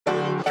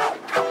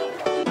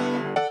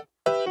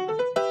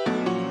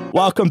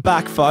Welcome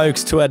back,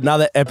 folks, to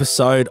another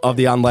episode of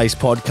the Unlaced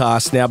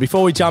podcast. Now,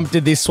 before we jump to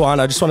this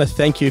one, I just want to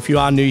thank you if you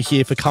are new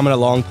here for coming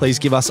along. Please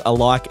give us a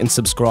like and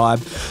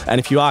subscribe. And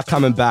if you are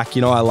coming back,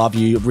 you know I love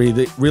you.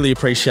 Really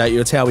appreciate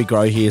you. It's how we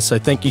grow here. So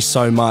thank you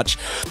so much.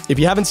 If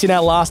you haven't seen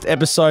our last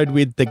episode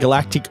with the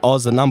Galactic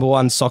Oz, the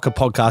 #1 soccer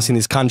podcast in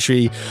this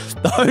country,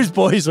 those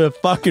boys were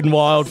fucking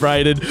wild,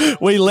 Braden.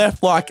 We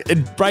left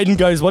and Braden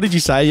goes, what did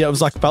you say? It was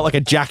felt like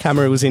a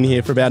jackhammer was in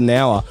here for about an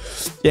hour.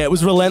 Yeah, it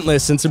was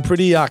relentless and some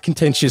pretty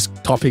contentious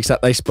topics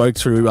that they spoke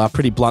through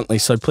pretty bluntly.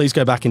 So please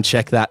go back and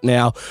check that.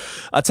 Now,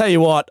 I tell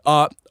you what,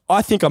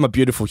 I think I'm a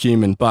beautiful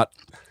human, but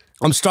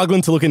I'm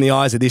struggling to look in the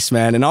eyes of this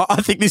man, and I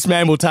think this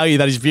man will tell you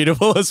that he's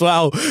beautiful as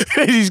well.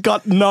 He's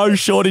got no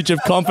shortage of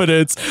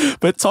confidence.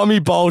 But Tommy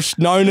Baulch,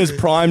 known as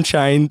Prime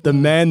Chain, the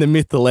man, the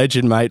myth, the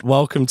legend, mate.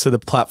 Welcome to the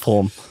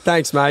platform.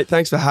 Thanks, mate.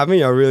 Thanks for having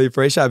me. I really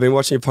appreciate it. I've been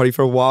watching your potty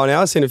for a while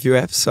now. I've seen a few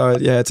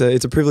episodes. Yeah,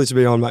 it's a privilege to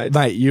be on, mate.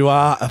 Mate, you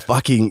are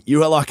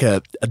like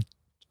a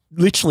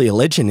literally a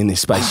legend in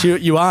this space.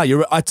 You are.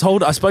 I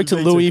spoke to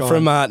Louis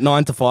from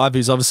 9 to 5,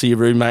 who's obviously your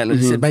roommate, and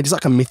he said, mate, he's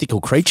like a mythical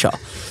creature.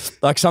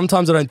 Like,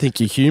 sometimes I don't think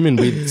you're human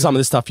with some of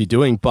the stuff you're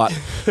doing, but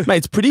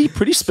mate, it's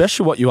pretty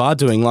special what you are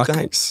doing. Like,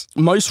 thanks.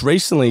 Most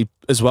recently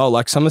as well,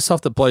 like some of the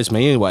stuff that blows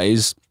me away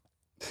is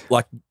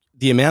like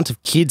the amount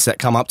of kids that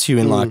come up to you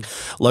in like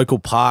local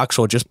parks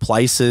or just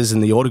places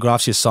and the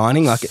autographs you're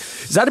signing. Like,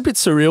 is that a bit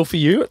surreal for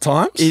you at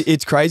times?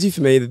 It's crazy for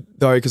me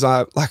though, because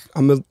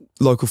I'm a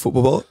local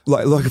football,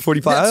 local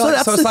footy player.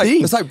 That's the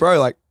thing. It's like, bro,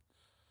 like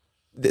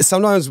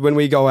sometimes when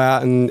we go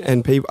out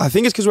and people, I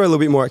think it's because we're a little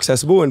bit more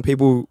accessible and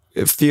people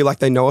feel like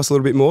they know us a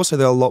little bit more, so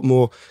they're a lot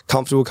more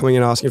comfortable coming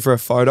and asking for a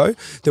photo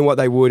than what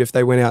they would if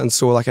they went out and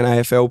saw like an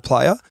AFL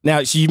player.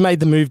 Now, so you've made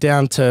the move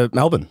down to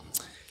Melbourne.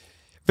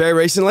 Very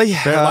recently, a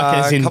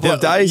couple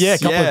of days. Yeah, a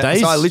couple of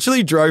days. So I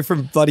literally drove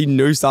from bloody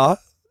Noosa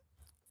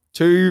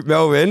to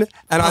Melbourne,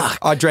 and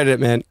I dreaded it,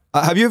 man.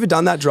 Have you ever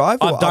done that drive?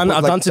 I've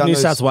done to New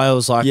South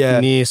Wales,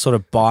 near sort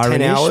of Byron.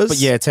 10 hours? But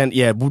yeah, 10,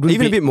 yeah.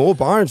 Even a bit more,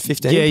 Byron,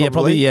 15.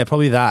 Yeah,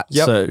 probably that.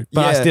 Yep. So,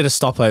 but I did a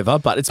stopover,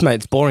 but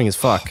it's boring as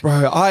fuck.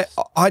 Bro,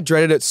 I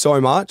dreaded it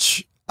so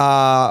much.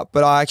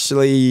 But I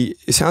actually,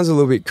 it sounds a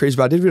little bit cringe,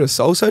 but I did a bit of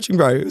soul searching,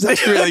 bro. It was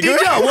actually really good.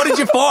 Did you? What did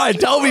you find?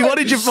 Tell me, what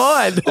did you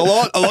find? A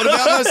lot about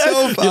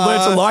myself. You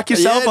learned to like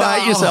yourself or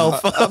hate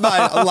yourself? Mate,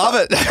 I love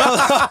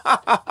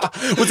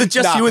it. Was it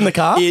just you in the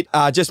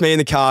car? Just me in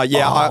the car,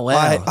 yeah. Oh,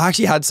 wow. I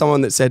actually had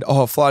someone that said,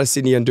 fly to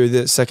Sydney and do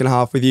the second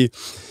half with you.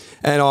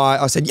 And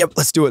I said, yep,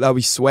 let's do it. That'll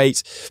be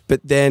sweet.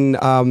 But then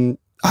I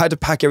had to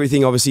pack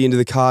everything obviously into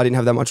the car. I didn't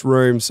have that much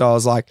room. So I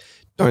was like,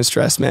 don't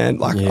stress, man.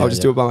 Like, I'll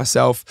just do it by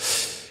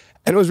myself.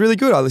 And it was really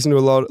good. I listened to a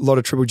lot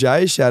of Triple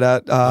J. Shout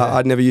out.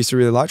 I'd never used to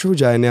really like Triple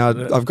J. And now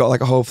I've got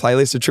like a whole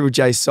playlist of Triple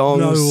J songs.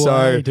 No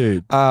way,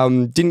 dude.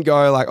 Didn't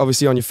go like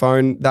obviously on your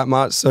phone that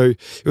much. So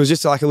it was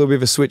just like a little bit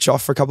of a switch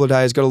off for a couple of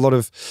days. Got a lot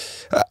of,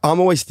 I'm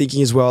always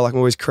thinking as well, like I'm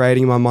always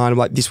creating in my mind. I'm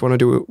like, this what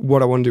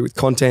I want to do with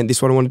content.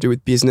 This what I want to do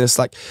with business.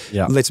 Like,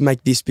 let's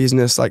make this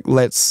business. Like,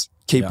 let's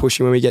keep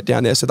pushing when we get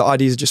down there. So the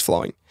ideas are just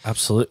flowing.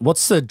 Absolutely.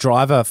 What's the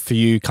driver for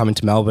you coming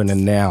to Melbourne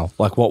and now?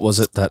 Like, what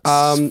was it that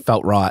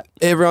felt right?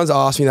 Everyone's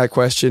asked me that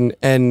question,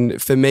 and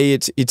for me,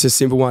 it's a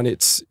simple one.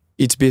 It's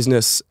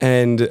business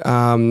and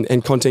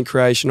content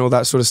creation, all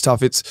that sort of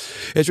stuff. It's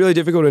really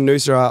difficult in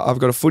Noosa. I've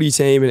got a footy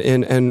team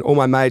and all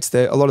my mates.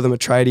 A lot of them are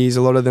tradies.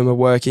 A lot of them are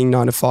working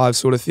 9 to 5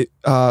 sort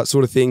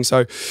of thing.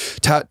 So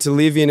to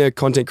live in a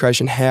content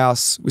creation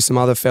house with some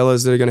other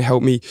fellas that are going to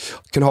help me,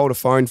 can hold a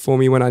phone for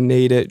me when I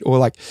need it, or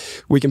like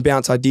we can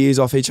bounce ideas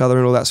off each other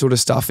and all that sort of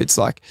stuff. It's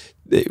like,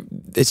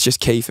 it's just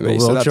key for me.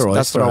 So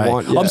that's what I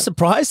want. Yeah. I'm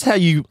surprised how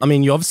you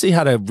obviously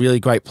had a really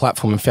great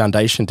platform and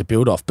foundation to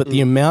build off, but the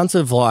amount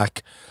of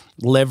like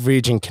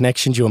leverage and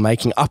connections you were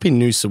making up in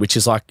Noosa, which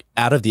is like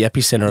out of the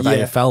epicenter of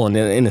AFL and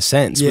in a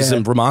sense, was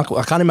remarkable.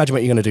 I can't imagine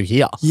what you're going to do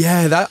here.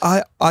 Yeah, that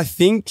I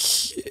think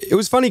it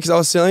was funny because I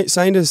was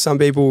saying to some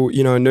people,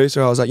 in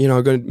Noosa, I was like,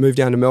 I'm going to move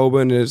down to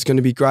Melbourne and it's going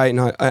to be great.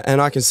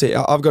 And I can see,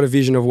 I've got a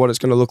vision of what it's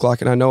going to look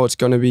like, and I know it's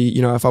going to be,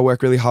 if I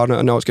work really hard on it,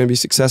 I know it's going to be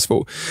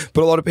successful.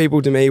 But a lot of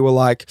people to me were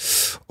like,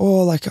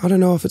 I don't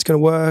know if it's going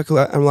to work.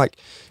 I'm like,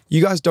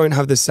 you guys don't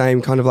have the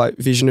same kind of like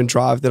vision and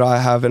drive that I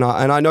have, and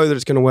I know that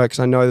it's going to work because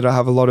I know that I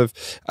have a lot of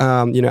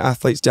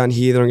athletes down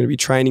here that I'm going to be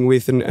training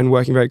with and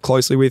working very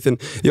closely with, and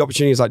the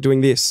opportunity is like doing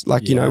this.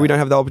 Like we don't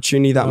have the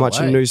opportunity that much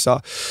in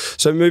Noosa,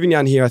 so moving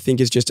down here I think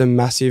is just a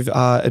massive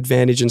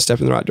advantage and step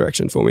in the right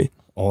direction for me.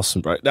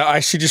 Awesome, bro. Now, I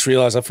actually just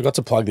realised I forgot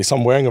to plug this.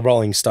 I'm wearing a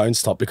Rolling Stones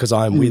top because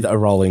I am with a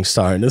Rolling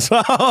Stone as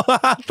well.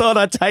 I thought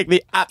I'd take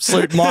the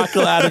absolute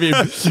Michael out of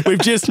him. We've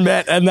just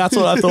met and that's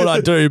what I thought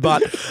I'd do.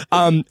 But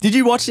did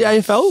you watch the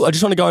AFL? I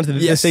just want to go into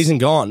the season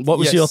gone. What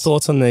was your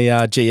thoughts on the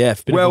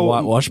GF? Bit of a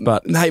whitewash,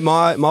 but... Mate,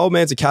 my old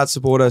man's a Cats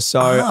supporter, so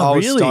I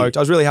was stoked.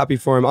 I was really happy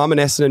for him. I'm an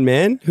Essendon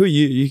man. Who are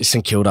you? You're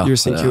St Kilda. You're a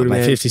St Kilda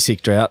man.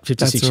 56 drought.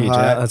 56-year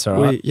drought. That's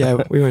all right.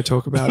 We won't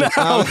talk about it.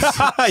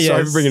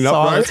 Sorry for bringing it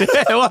up,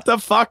 bro. What the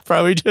fuck, bro?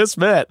 bro. We just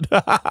met.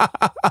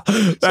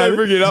 So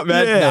bring it up,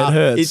 man. Yeah, Nah, it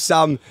hurts.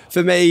 It's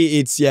for me.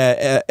 It's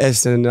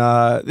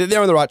Essendon.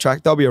 They're on the right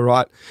track. They'll be all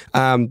right.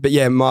 But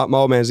yeah, my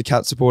old man's a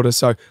Cat supporter,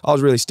 so I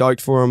was really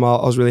stoked for them.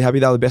 I was really happy.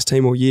 They were the best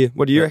team all year.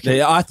 What do you reckon?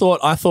 Yeah, I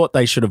thought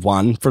they should have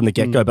won from the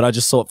get go, but I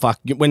just thought, fuck,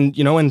 when a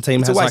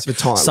team It's has a waste like of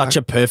time, such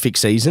a perfect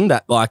season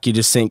that like you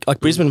just think like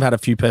Brisbane have had a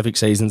few perfect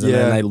seasons and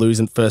then they lose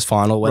in the first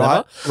final or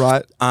whatever.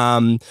 Right.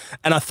 And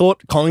I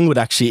thought Collingwood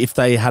actually, if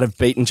they had have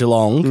beaten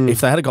Geelong,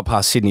 if they had got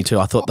past Sydney too,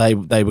 I thought they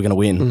were going to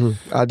win.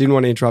 I didn't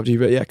want to interrupt you,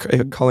 but yeah,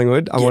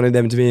 Collingwood. I wanted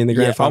them to be in the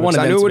grand final.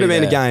 I knew it would have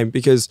been a game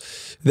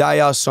because they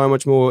are so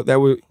much more. They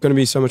were going to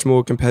be so much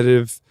more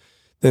competitive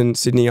than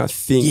Sydney, I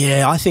think.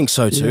 Yeah, I think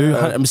so too.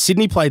 Yeah.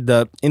 Sydney played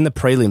in the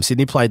prelim.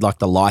 Sydney played like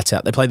the lights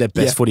out. They played their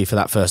best footy for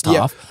that first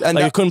half. And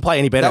they couldn't play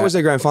any better. That was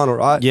their grand final,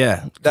 right?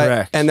 Yeah,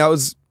 correct. And that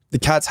was. The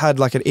Cats had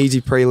like an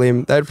easy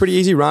prelim. They had a pretty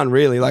easy run,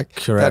 really. Like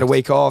correct. They had a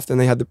week off, then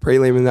they had the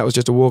prelim, and that was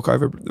just a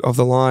walkover of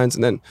the Lions,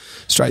 and then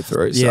straight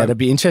through. Yeah, it'd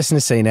be interesting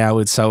to see now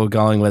with Selwell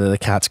going whether the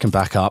Cats can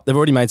back up. They've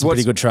already made some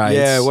pretty good trades.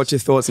 Yeah, what's your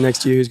thoughts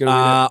next year? Who's going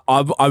to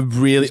win it? I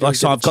really like.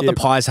 So I've got the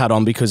Pies hat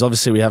on because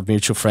obviously we have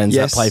mutual friends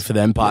that play for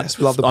them. But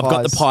we love the Pies. I've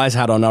got the Pies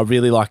hat on. I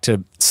really like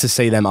to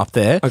see them up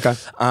there. Okay.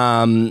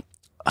 I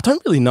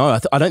don't really know.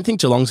 I don't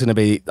think Geelong's going to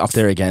be up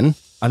there again.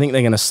 I think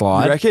they're going to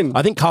slide. You reckon?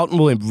 I think Carlton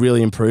will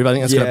really improve. I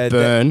think that's going to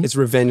burn. It's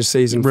revenge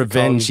season.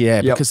 Revenge,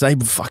 because they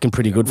were fucking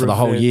pretty good for the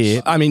whole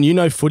year. I mean, you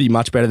know footy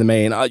much better than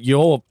me, and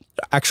your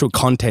actual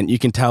content, you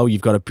can tell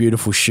you've got a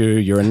beautiful shoe.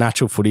 You're a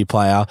natural footy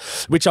player,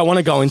 which I want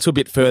to go into a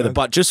bit further.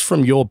 But just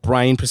from your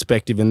brain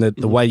perspective and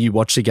the way you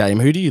watch the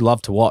game, who do you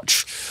love to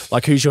watch?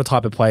 Like, who's your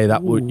type of player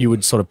that you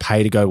would sort of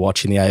pay to go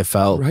watch in the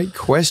AFL? Great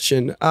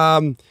question.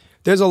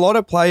 There's a lot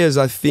of players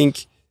I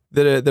think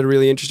that are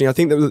really interesting. I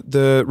think that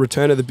the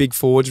return of the big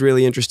forwards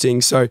really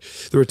interesting. So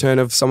the return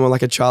of someone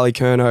like a Charlie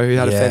Curnow who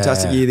had a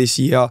fantastic year this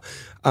year.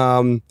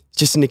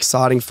 Just an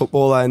exciting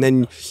footballer. And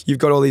then you've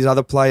got all these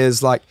other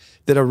players like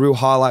that are real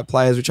highlight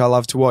players, which I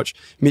love to watch.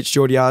 Mitch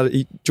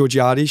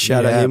Georgiades,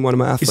 shout out him, one of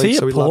my athletes. Is he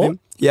so we love him.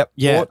 Yep.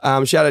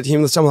 Yeah. Shout out to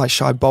him. Someone like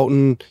Shai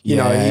Bolton. You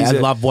know, I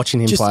love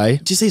watching him play.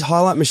 Just these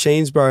highlight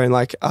machines, bro. And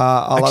like,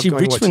 I love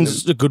going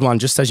Richmond's a good one,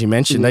 just as you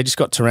mentioned. They just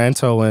got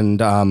Taranto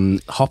and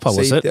Hopper,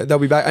 was it? They'll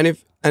be back.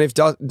 And if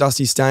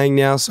Dusty's staying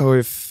now, so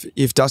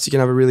if Dusty can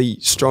have a really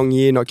strong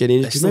year, not get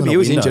injured, because maybe he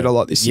was injured a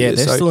lot this year. Yeah,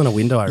 they're still in a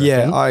window, I reckon.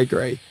 Yeah, I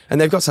agree. And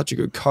they've got such a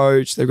good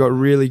coach. They've got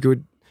really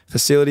good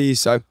facilities.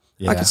 So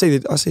I see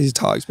the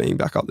Tigers being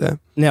back up there.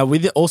 Now,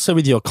 with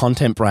your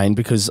content brain,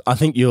 because I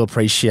think you'll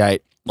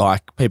appreciate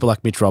like people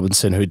like Mitch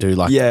Robinson who do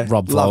like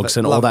Rob vlogs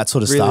and all that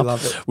sort of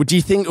stuff. Do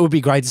you think it would be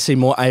great to see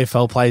more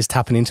AFL players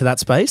tapping into that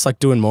space, like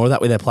doing more of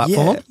that with their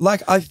platform? Yeah,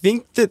 like I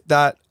think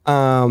that's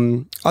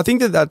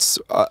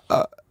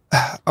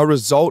a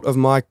result of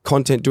my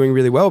content doing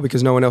really well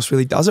because no one else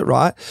really does it,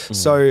 right?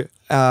 So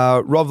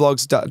Rob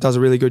Vlogs does a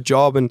really good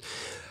job, and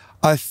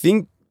I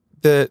think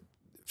that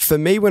for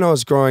me when I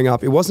was growing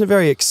up, it wasn't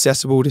very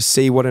accessible to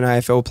see what an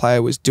AFL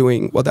player was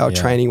doing, what they were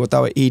training, what they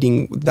were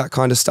eating, that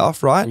kind of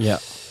stuff, right? Yeah.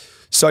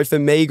 So for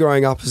me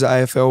growing up as an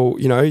AFL,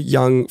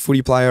 young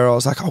footy player, I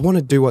was like, I want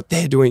to do what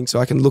they're doing so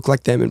I can look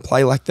like them and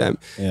play like them.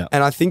 Yeah.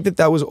 And I think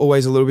that was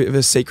always a little bit of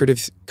a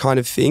secretive kind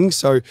of thing.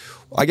 So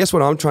I guess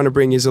what I'm trying to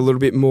bring is a little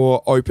bit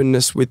more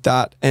openness with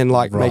that and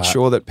like make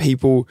sure that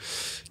people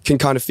can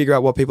kind of figure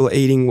out what people are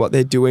eating, what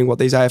they're doing, what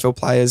these AFL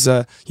players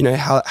are,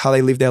 how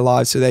they live their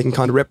lives so they can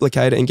kind of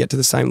replicate it and get to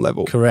the same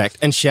level. Correct.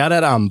 And shout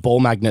out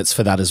Ball Magnets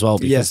for that as well,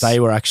 because they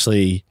were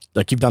actually...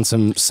 Like you've done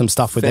some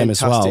stuff with them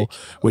as well,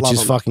 which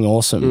is fucking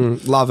awesome.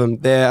 Love them.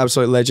 They're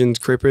absolute legends.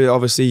 Cripper,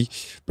 obviously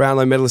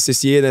Brownlow medalists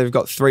this year. They've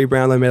got 3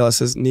 Brownlow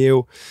medalists as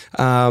Neil,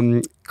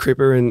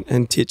 Cripper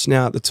and Titch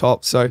now at the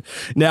top. So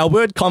now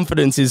word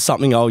confidence is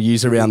something I'll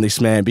use around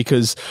this man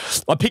because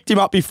I picked him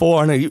up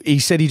before and he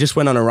said he just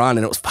went on a run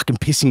and it was fucking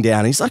pissing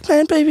down. He's like,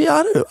 man, baby, we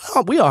all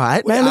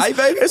right, man.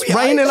 It's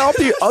raining.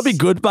 I'll be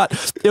good. But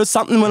there was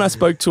something when I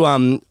spoke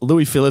to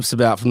Louis Phillips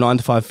about from 9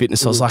 to 5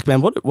 Fitness. I was like,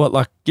 man, what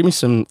like give me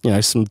some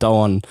some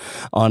dough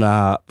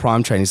on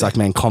Prime Train. He's like,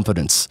 man,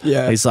 confidence.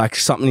 Yeah. He's like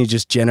something he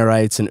just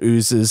generates and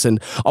oozes.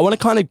 And I want to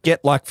kind of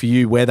get like for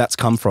you where that's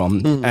come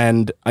from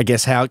and I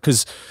guess how,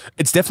 because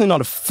it's definitely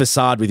not a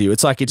facade with you.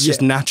 It's like, it's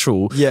just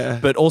natural. Yeah.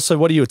 But also,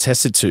 what are you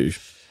attested to?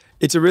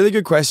 It's a really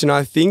good question.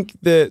 I think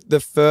that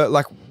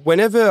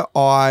whenever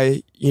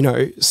I'm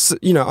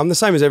the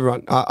same as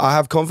everyone. I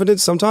have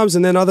confidence sometimes,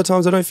 and then other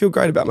times I don't feel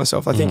great about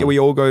myself. I think we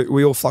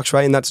all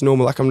fluctuate, and that's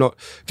normal. Like I'm not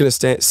going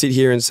to sit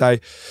here and say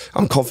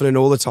I'm confident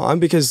all the time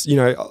because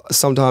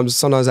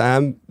sometimes I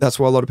am. That's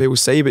what a lot of people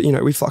see. But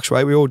we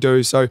fluctuate. We all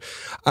do. So,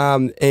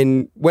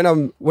 and when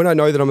I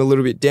know that I'm a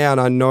little bit down,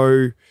 I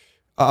know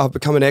I've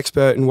become an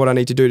expert in what I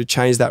need to do to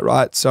change that.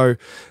 Right. So.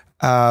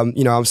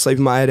 I'm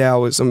sleeping my 8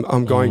 hours.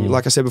 I'm going,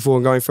 like I said before,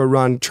 I'm going for a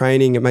run,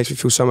 training. It makes me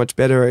feel so much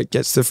better. It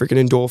gets the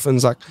freaking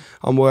endorphins. Like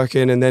I'm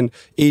working and then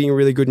eating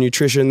really good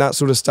nutrition, that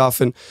sort of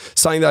stuff. And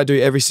something that I do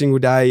every single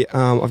day.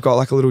 I've got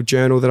like a little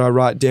journal that I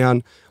write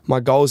down my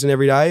goals in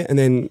every day, and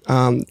then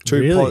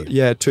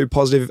two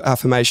positive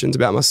affirmations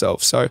about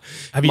myself. So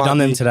have you done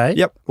them today?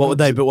 Yep. What were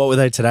they? But what were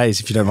they today?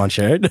 If you don't mind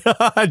sharing.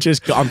 I'm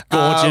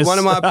gorgeous. One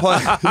of my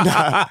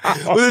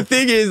well, the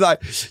thing is,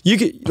 like you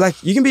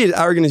can be as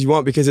arrogant as you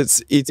want because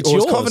it's or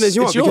as confident as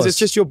you want because it's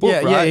just your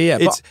book, right?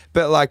 Yeah.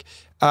 But like.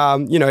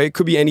 It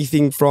could be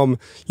anything from,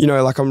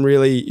 like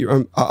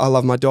I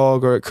love my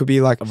dog, or it could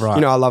be like,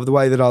 I love the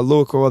way that I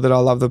look, or that I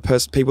love the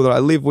people that I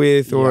live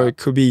with, or it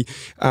could be,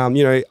 I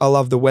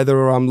love the weather,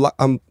 or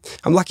I'm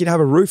lucky to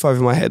have a roof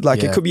over my head.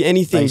 Like it could be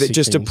anything that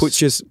just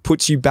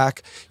puts you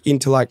back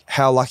into like,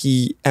 how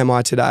lucky am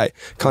I today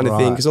kind of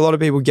thing. Because a lot of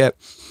people get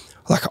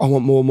like, I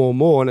want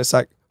more. And it's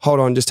like,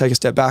 hold on, just take a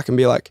step back and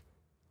be like,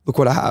 look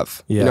what I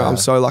have. I'm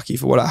so lucky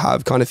for what I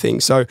have kind of thing.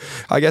 So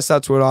I guess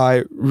that's what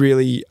I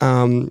really,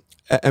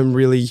 am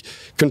really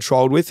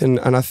controlled with, and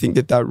I think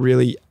that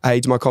really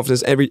aids my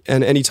confidence.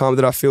 Any time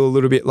that I feel a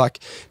little bit like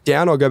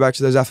down, I'll go back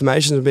to those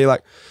affirmations and be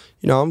like,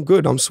 I'm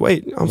good, I'm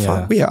sweet, I'm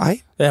fine. We are, eh?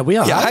 Yeah, we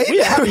are. Yeah,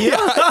 we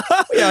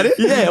are.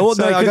 Yeah, well,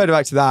 so I go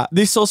back to that.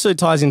 This also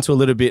ties into a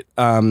little bit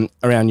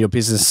around your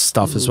business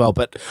stuff as well.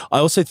 But I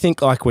also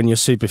think like when you're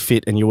super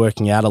fit and you're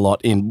working out a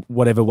lot in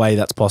whatever way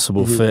that's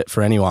possible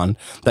for anyone,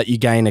 that you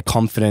gain a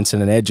confidence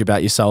and an edge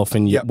about yourself,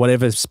 and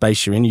whatever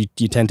space you're in,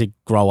 you tend to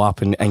grow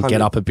up and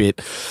get up a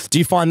bit. Do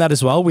you find that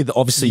as well with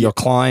obviously your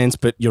clients,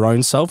 but your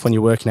own self when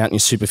you're working out and you're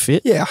super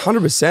fit? Yeah,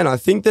 100%. I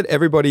think that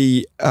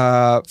everybody,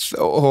 a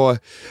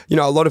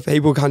lot of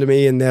people come to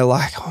me and they're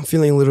like, I'm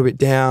feeling a little bit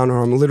down,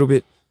 or I'm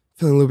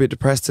feeling a little bit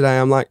depressed today.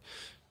 I'm like,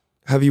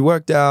 have you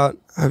worked out?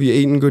 Have you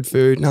eaten good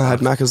food? No, I had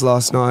Macca's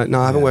last night. No,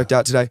 I haven't worked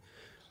out today.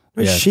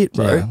 No shit,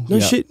 bro. No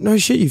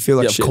shit you feel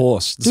like shit. Of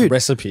course. It's a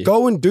recipe.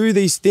 Go and do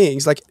these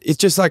things. Like, it's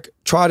just like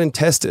tried and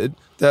tested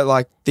that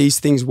like these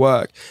things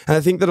work. And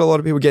I think that a lot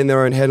of people get in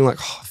their own head and like,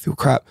 I feel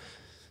crap.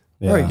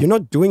 Bro, you're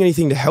not doing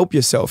anything to help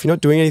yourself. You're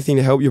not doing anything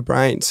to help your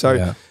brain.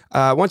 So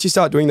once you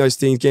start doing those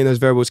things, getting those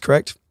variables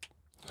correct,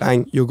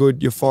 bang, you're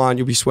good, you're fine,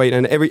 you'll be sweet.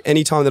 And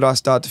any time that I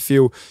start to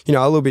feel, a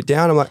little bit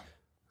down, I'm like,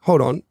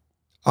 hold on,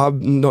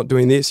 I'm not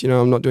doing this,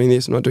 I'm not doing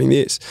this, I'm not doing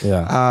this.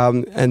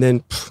 And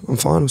then I'm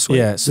fine, I'm sweet.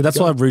 Yeah, so that's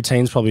why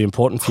routine's probably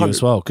important for you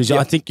as well. Because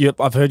I think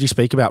I've heard you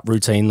speak about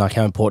routine, like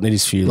how important it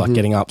is for you, like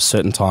getting up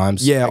certain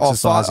times,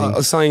 exercising.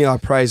 Something I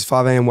praise,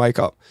 5 a.m. wake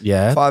up.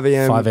 Yeah, 5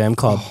 a.m.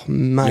 club. Oh,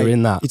 mate, you're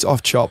in that. It's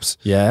off chops.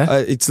 Yeah,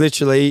 it's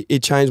literally,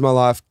 it changed my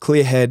life.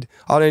 Clear head.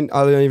 I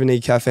don't even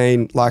need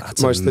caffeine like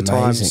that's most of the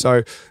time.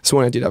 So this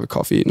morning I did have a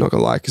coffee. Not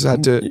gonna lie, because I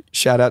had to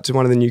shout out to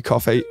one of the new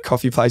coffee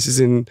places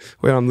in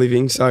where I'm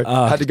living. So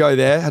I had to go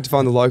there. Had to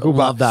find the local.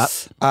 Love that.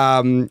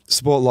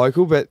 Support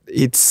local, but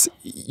it's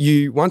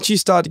once you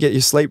start to get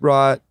your sleep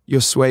right,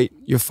 you're sweet.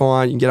 You're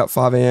fine. You can get up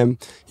 5 a.m.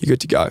 You're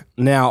good to go.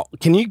 Now,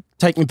 can you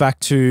take me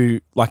back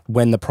to like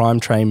when the Prime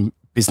Train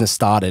business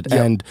started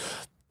and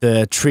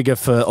the trigger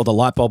or the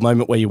light bulb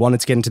moment where you wanted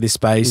to get into this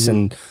space,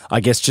 and I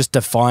guess just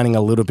defining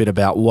a little bit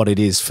about what it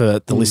is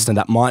for the listener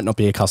that might not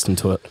be accustomed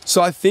to it?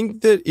 So I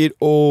think that it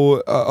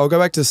all, I'll go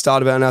back to the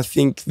start of it, and I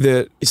think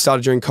that it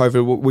started during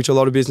COVID, which a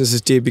lot of businesses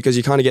did, because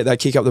you kind of get that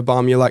kick up the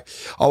bum. You're like,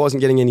 I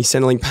wasn't getting any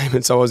Centrelink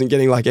payments. I wasn't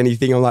getting like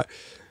anything. I'm like,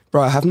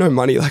 bro, I have no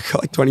money, like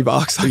 $20.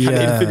 Like I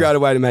need to figure out a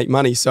way to make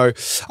money. So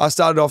I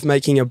started off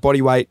making a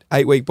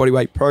 8-week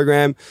bodyweight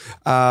program.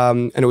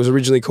 And it was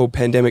originally called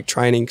Pandemic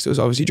Training because it was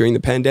obviously during the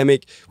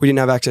pandemic. We didn't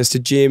have access to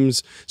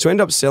gyms. So I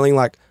ended up selling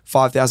like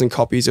 5,000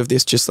 copies of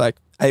this just like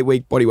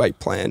 8-week bodyweight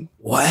plan.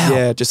 Wow.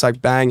 Yeah, just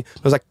like bang.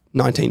 It was like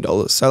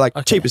 $19. So like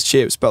cheap as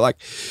chips, but like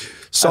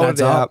sold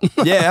it out.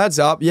 It adds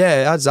up.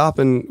 Yeah, it adds up.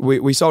 And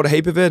we sold a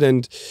heap of it.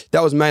 And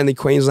that was mainly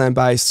Queensland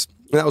based.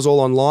 And that was all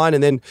online.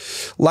 And then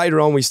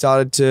later on we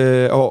started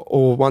to,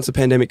 or once the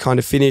pandemic kind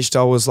of finished,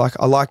 I was like,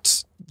 I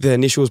liked the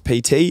initials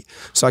PT.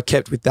 So I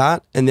kept with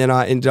that. And then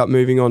I ended up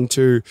moving on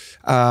to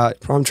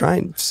Prime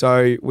Train.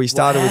 So we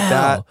started with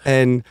that.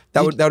 And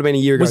that would have been a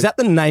year ago. Was that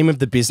the name of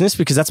the business?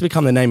 Because that's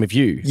become the name of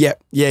you. Yeah.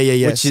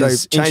 Which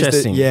is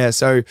interesting.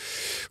 So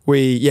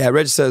we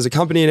registered as a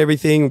company and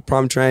everything,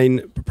 Prime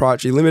Train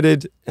Proprietary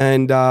Limited.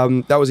 And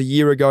that was a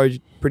year ago,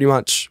 pretty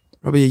much,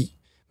 probably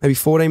maybe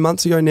 14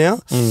 months ago now.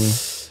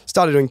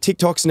 Started doing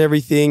TikToks and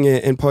everything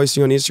and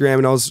posting on Instagram,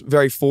 and I was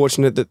very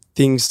fortunate that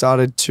things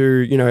started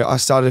to, I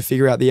started to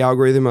figure out the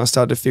algorithm. I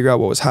started to figure out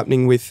what was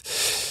happening with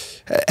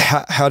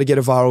how to get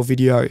a viral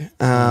video.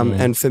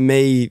 And for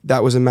me,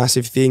 that was a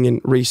massive thing,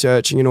 and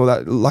researching and all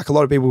that. Like a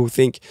lot of people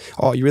think,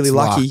 oh, you're really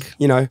lucky,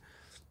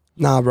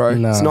 Nah, bro,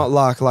 it's not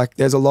luck. Like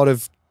there's a lot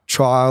of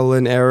trial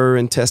and error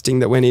and testing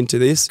that went into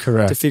this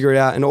to figure it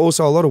out. And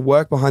also a lot of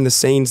work behind the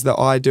scenes that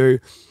I do,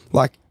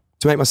 like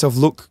to make myself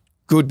look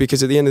good,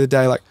 because at the end of the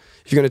day, like,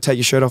 if you're going to take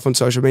your shirt off on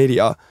social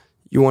media,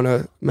 you want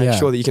to make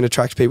sure that you can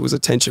attract people's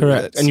attention.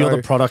 Correct. And you're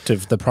the product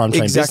of the Prime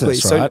Train business, right?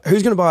 So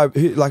who's going to buy,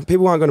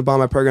 people aren't going to buy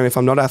my program if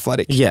I'm not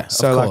athletic. Yeah,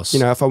 so of course.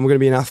 if I'm going to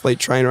be an athlete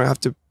trainer, I have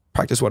to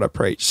practice what I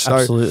preach. So,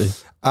 absolutely.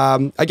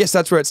 I guess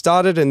that's where it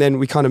started, and then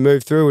we kind of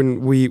moved through,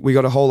 and we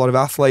got a whole lot of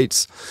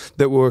athletes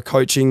that were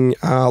coaching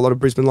a lot of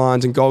Brisbane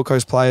Lions and Gold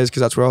Coast players,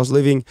 because that's where I was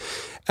living.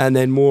 And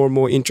then more and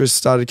more interest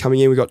started coming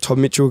in. We got Todd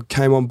Mitchell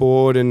came on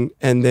board, and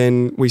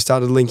then we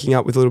started linking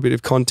up with a little bit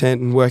of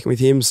content and working with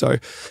him. So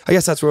I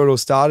guess that's where it all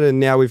started. And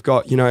now we've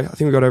got, I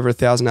think we've got over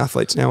 1,000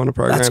 athletes now on a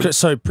program. That's good.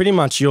 So pretty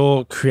much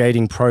you're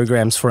creating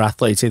programs for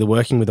athletes, either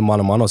working with them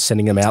one-on-one or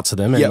sending them out to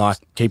them, and like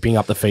keeping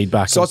up the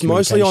feedback. So it's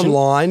mostly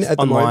online at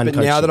the moment,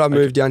 but now that I've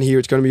moved down here,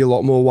 it's going to be a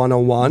lot more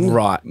one-on-one.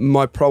 Right.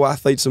 My pro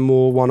athletes are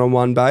more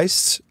one-on-one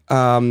based.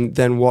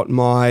 Than what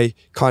my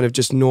kind of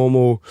just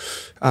normal,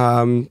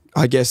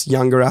 I guess,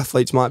 younger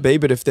athletes might be.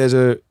 But if there's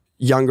a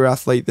younger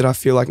athlete that I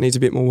feel like needs a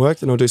bit more work,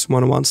 then I'll do some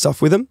one-on-one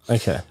stuff with them.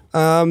 Okay.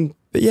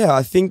 But yeah,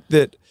 I think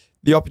that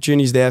the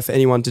opportunity is there for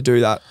anyone to do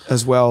that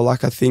as well.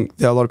 Like, I think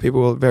there are a lot of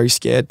people who are very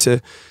scared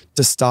to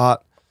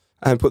start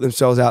and put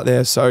themselves out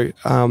there. So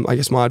I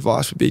guess my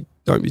advice would be,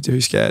 don't be too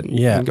scared and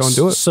go and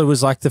do it. So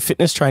was like the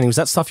fitness training, was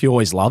that stuff you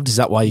always loved? Is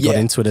that why you got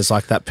into it, as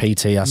like that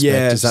PT aspect?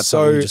 Yeah. Is that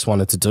something you just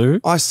wanted to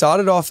do? I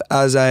started off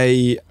as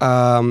a,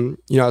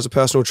 as a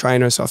personal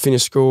trainer. So I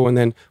finished school and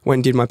then went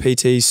and did my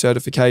PT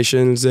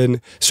certifications and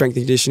strength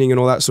and conditioning and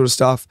all that sort of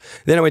stuff.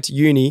 Then I went to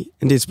uni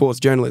and did sports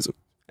journalism,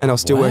 and I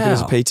was still working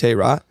as a PT,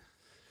 right?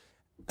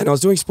 And I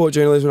was doing sport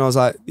journalism, and I was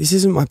like, this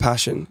isn't my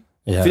passion.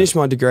 Yeah. Finished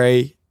my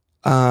degree.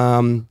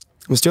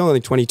 I'm still only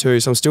 22,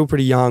 so I'm still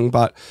pretty young,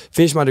 but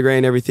finished my degree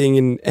and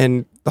everything.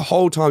 And the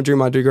whole time during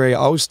my degree,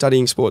 I was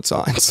studying sports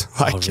science.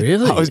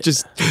 Really? I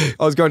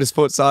was going to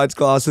sports science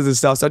classes and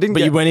stuff. So I didn't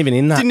you weren't even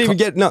in that? Didn't even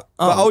get, no.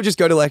 But I would just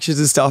go to lectures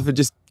and stuff, and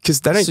just,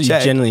 because they don't check. So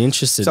you're generally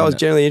interested So I was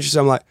generally interested.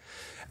 I'm like,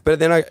 but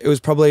then it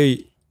was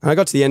probably, I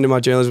got to the end of my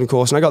journalism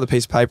course and I got the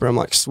piece of paper. I'm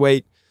like,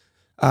 sweet.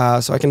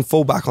 So I can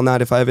fall back on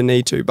that if I ever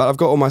need to. But I've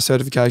got all my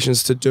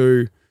certifications to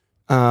do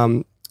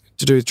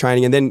with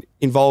training, and then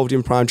involved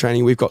in prime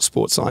training, we've got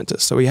sports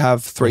scientists. So we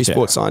have 3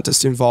 sports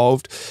scientists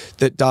involved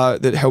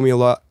that help me a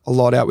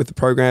lot out with the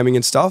programming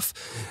and stuff.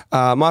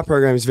 My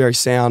program is very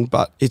sound,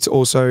 but it's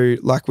also,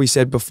 like we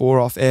said before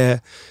off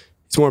air,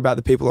 it's more about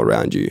the people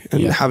around you,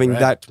 and having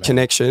that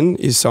connection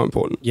is so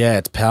important. Yeah,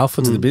 it's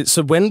powerful to the bit.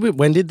 So when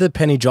did the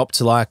penny drop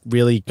to like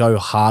really go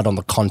hard on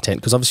the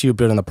content? Because obviously you're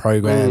building the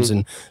programs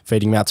and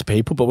feeding them out to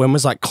people, but when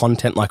was like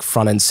content like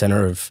front and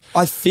center of?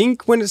 I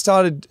think when it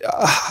started,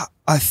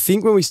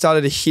 when we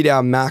started to hit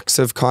our max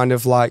of kind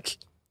of like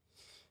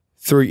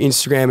through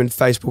Instagram and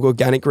Facebook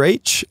organic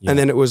reach, and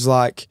then it was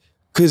like,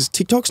 because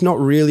TikTok's not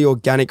really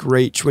organic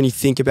reach when you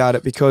think about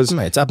it, because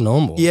it's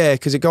abnormal. Yeah,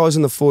 because it goes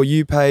on the For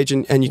You page,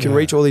 and you can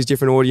reach all these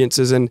different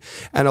audiences, and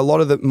a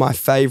lot of my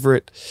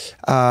favorite,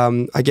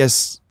 I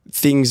guess,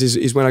 things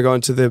is when I go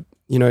into the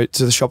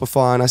to the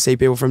Shopify and I see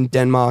people from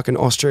Denmark and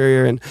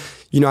Austria and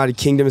United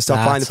Kingdom and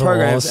stuff buying the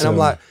programs, and I'm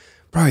like,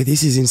 bro,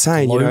 this is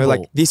insane. Global.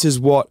 Like this is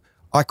what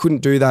I couldn't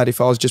do that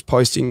if I was just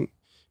posting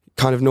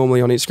kind of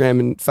normally on Instagram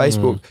and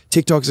Facebook.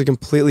 TikTok's a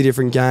completely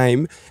different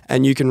game,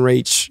 and you can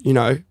reach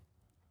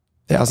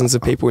thousands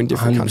of people in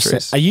different 100%.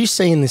 Countries. Are you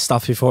seeing this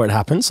stuff before it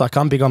happens? Like,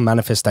 I'm big on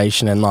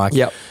manifestation, and like,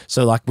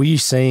 so like, were you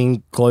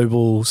seeing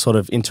global sort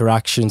of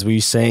interactions? Were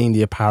you seeing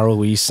the apparel?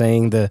 Were you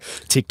seeing the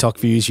TikTok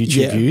views,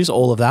 YouTube views,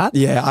 all of that?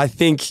 Yeah, I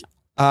think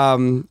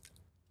one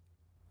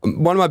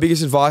of my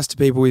biggest advice to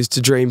people is to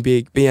dream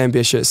big, be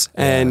ambitious,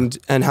 and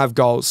have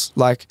goals.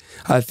 Like,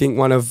 I think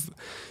one of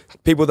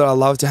people that I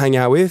love to hang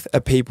out with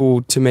are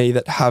people, to me,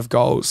 that have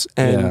goals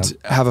and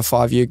have a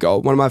 5-year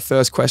goal. One of my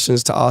first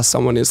questions to ask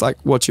someone is like,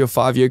 what's your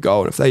 5-year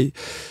goal? And if they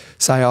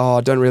say, oh,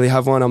 I don't really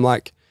have one, I'm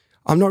like,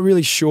 I'm not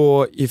really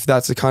sure if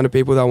that's the kind of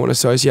people that I want to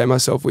associate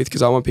myself with,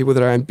 because I want people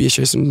that are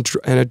ambitious and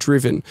are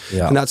driven.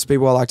 Yeah. And that's the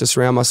people I like to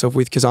surround myself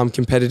with, because I'm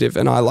competitive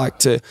and I like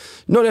to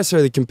not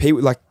necessarily compete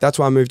with, like, that's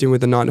why I moved in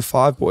with the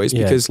 9-to-5 boys,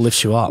 because it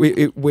lifts you up.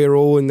 We're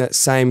all in that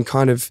same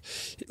kind of,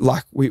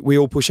 like, we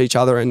all push each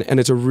other, and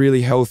it's a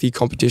really healthy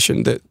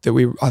competition that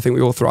I think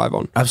we all thrive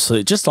on.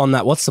 Absolutely. Just on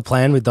that, what's the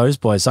plan with those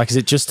boys? Like, is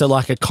it just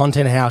like a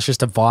content house,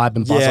 just a vibe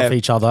and buzz off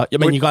each other? I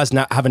mean, you guys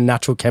have a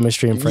natural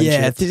chemistry and friendship.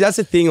 Yeah, that's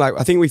the thing. Like,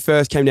 I think we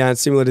first came down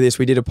similar to this.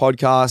 We did a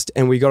podcast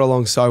and we got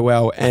along so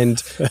well, and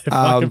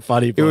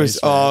funny boys,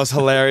 it was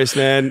hilarious,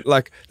 man.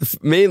 Like,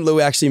 me and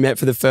Lou actually met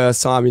for the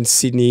first time in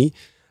Sydney.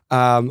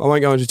 I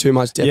won't go into too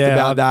much depth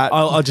about that.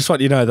 I just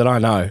want you to know that I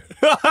know.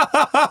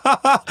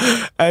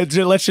 And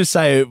let's just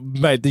say,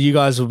 mate, that you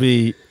guys will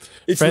be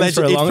friends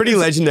for a long. It's pretty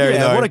legendary,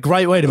 though. What a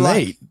great way to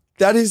meet.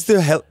 That is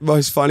the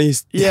most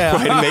funniest way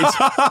to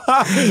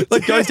meet.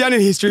 Like, goes down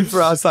in history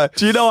for us. Like,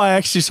 do you know, I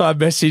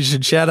messaged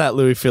and shout out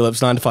Louis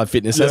Phillips, 9-to-5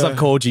 Fitness. As I've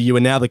called you, you are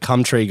now the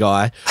Cumtree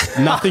guy.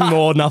 Nothing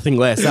more, nothing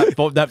less.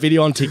 That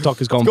video on TikTok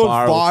has gone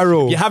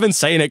viral. If you haven't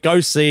seen it,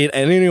 go see it,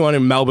 and anyone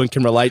in Melbourne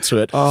can relate to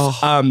it.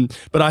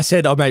 But I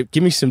said, oh, mate,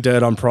 give me some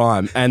dirt on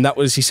Prime. And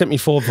he sent me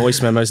 4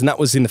 voice memos, and that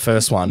was in the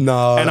first one.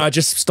 No. And I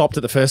just stopped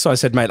at the first one. I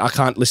said, mate, I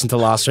can't listen to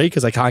last week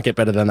because I can't get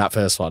better than that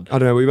first one. I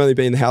don't know. We've only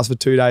been in the house for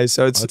 2 days,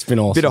 so it's been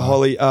awesome. A bit of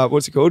Holly,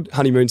 what's it called?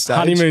 Honeymoon stage.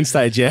 Honeymoon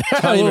stage, yeah.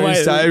 Honeymoon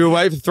stage. We'll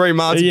wait for 3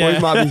 months. Yeah.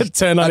 Boys might be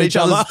turn on each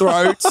other's other.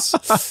 throats.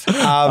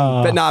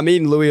 But nah, me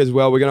and Louis as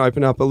well, we're going to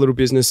open up a little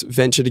business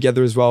venture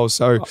together as well.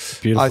 So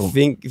beautiful. I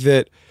think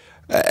that,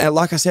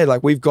 like I said,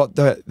 like we've got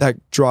that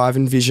drive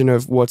and vision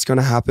of what's going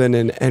to happen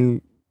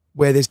and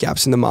where there's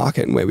gaps in the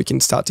market and where we can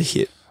start to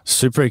hit.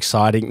 Super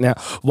exciting. Now,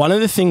 one of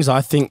the things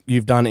I think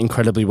you've done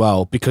incredibly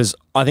well, because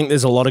I think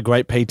there's a lot of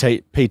great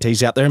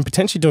PTs out there and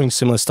potentially doing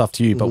similar stuff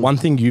to you, but one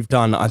thing you've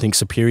done, I think,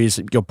 superior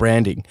is your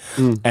branding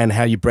and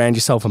how you brand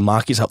yourself and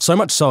market yourself. So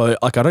much so,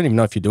 like, I don't even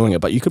know if you're doing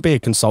it, but you could be a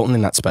consultant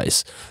in that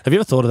space. Have you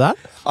ever thought of that?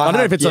 I don't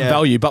know if it's of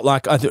value, but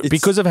like,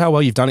 because of how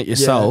well you've done it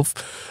yourself.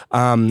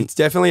 It's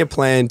definitely a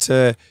plan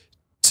to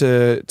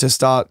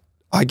start,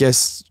 I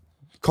guess,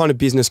 kind of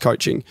business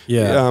coaching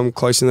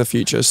close in the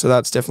future. So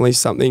that's definitely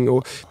something,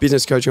 or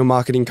business coaching or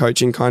marketing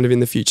coaching kind of in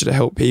the future to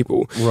help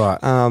people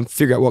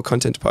figure out what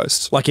content to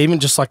post. Like even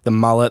just like the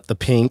mullet, the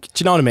pink,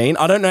 do you know what I mean?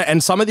 I don't know.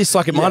 And some of this,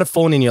 like it might have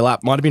fallen in your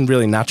lap, might have been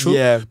really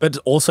natural, but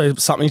also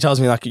something tells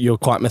me like you're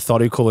quite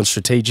methodical and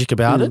strategic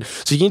about it.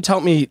 So you can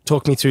talk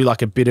me through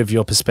like a bit of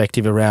your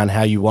perspective around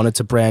how you wanted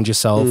to brand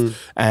yourself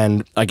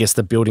and I guess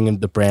the building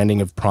and the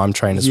branding of Prime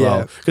Train as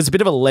well. Because it's a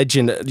bit of a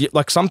legend.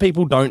 Like some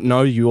people don't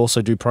know you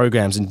also do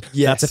programs and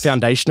that's a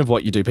foundation of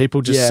what you do.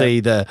 People just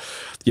see the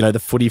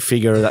footy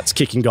figure that's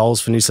kicking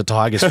goals for Noosa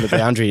Tigers from the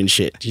boundary and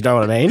shit. Do you know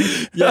what I mean?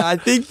 Yeah, I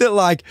think that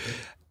like,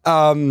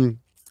 I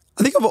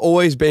think I've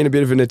always been a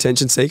bit of an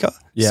attention seeker.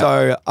 Yeah.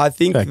 So I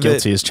think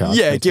guilty as charged.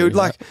 Yeah, guilty.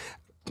 Like,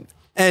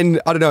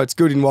 and I don't know, it's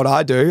good in what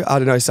I do. I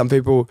don't know, some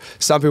people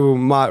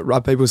might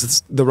rub people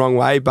the wrong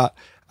way, but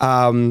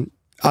I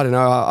don't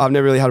know. I've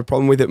never really had a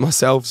problem with it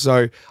myself.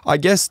 So I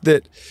guess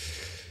that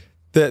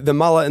the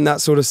mullet and that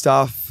sort of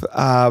stuff,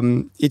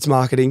 it's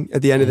marketing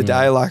at the end of the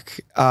day.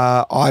 Like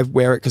I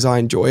wear it because I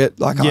enjoy it.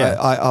 Like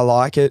I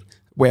like it.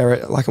 Wear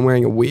it like I'm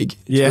wearing a wig.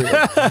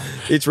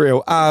 It's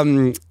real.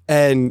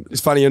 And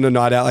it's funny on a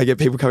night out, I get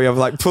people coming up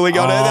like pulling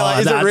on it. They're like,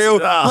 "Is it real?"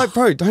 I'm like,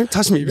 bro, don't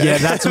touch me, man. Yeah,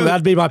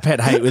 that'd be my pet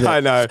hate with it. I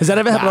know. Has that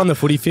ever happened on the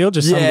footy field?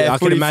 Just I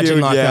can imagine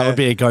field, that would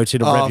be a go-to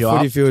to rev you up.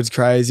 Footy field's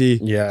crazy.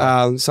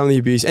 Yeah. Some of the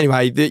abuse.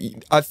 Anyway,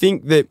 I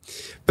think that,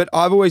 but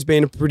I've always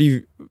been a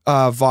pretty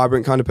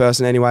vibrant kind of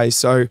person anyway.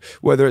 So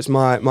whether it's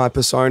my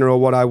persona or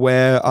what I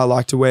wear, I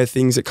like to wear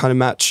things that kind of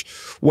match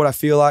what I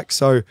feel like.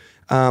 So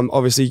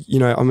obviously,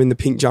 I'm in the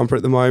pink jumper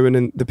at the moment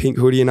and the pink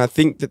hoodie, and I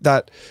think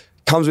that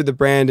comes with the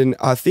brand, and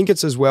I think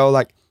it's as well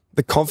like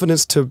the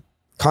confidence to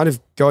kind of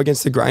go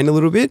against the grain a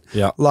little bit.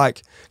 Yeah.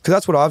 Like, because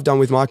that's what I've done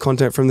with my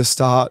content from the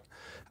start,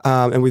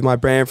 and with my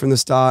brand from the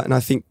start, and I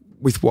think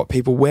with what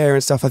people wear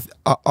and stuff,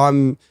 I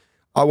want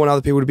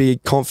other people to be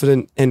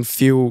confident and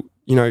feel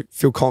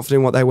confident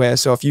in what they wear.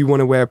 So if you want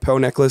to wear a pearl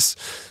necklace,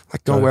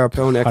 like go wear a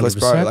pearl necklace,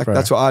 bro. Like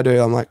that's what I do.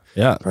 I'm like,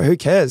 bro, who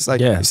cares?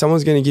 Like if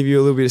someone's going to give you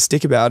a little bit of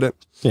stick about it.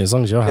 Yeah, as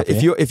long as you're happy.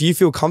 If you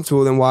feel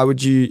comfortable, then why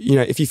would you,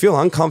 if you feel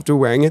uncomfortable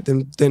wearing it,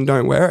 then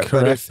don't wear it.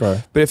 Correct,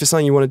 but if it's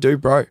something you want to do,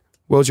 bro,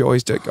 world's your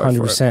oyster, go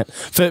 100%.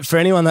 For it. For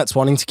anyone that's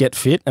wanting to get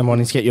fit and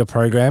wanting to get your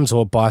programs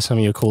or buy some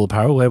of your cool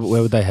apparel, where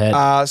would they head?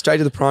 Straight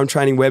to the Prime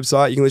Training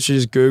website. You can literally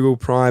just Google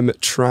Prime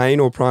Train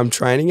or Prime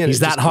Training. And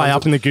is that high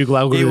up in the Google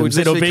algorithm?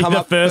 It'll be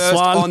the first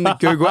one on the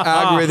Google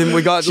algorithm.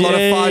 We got a lot of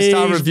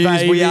 5-star reviews.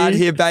 Baby. We out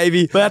here,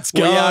 baby. Let's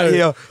go. We out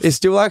here. It's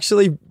still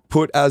actually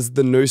put as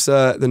the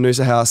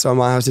Noosa house, so I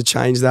might have to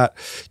change it up.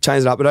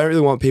 But I don't really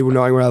want people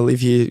knowing where I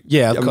live here.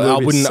 Yeah, I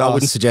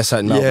wouldn't suggest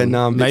that in Melbourne. Yeah,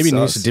 no, maybe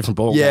Noosa different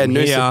ball. Yeah,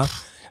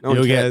 Noosa.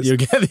 You'll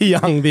get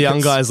the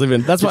young guys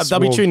living. That's why they'll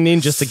be tuning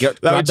in just to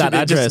grab that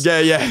address.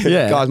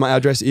 Yeah. Guys, my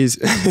address is.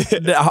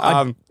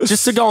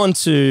 Just to go on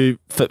to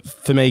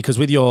for me, because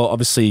with your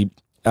obviously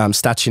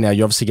stature now,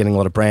 you're obviously getting a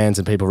lot of brands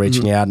and people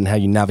reaching out, and how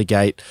you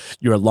navigate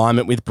your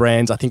alignment with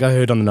brands. I think I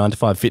heard on the 9 to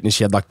 5 Fitness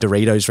you had like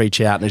Doritos reach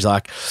out and he's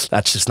like,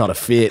 that's just not a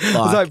fit. I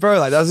was like, bro,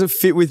 like that doesn't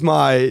fit with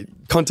my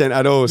content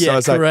at all. So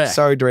it's like,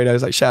 sorry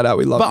Doritos, like shout out,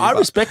 we love you. But I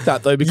respect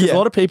that though, because a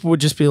lot of people would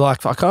just be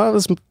like, fuck,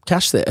 there's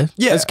cash there.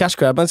 Yeah. There's cash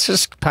grab, it's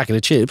just a packet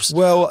of chips.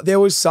 Well,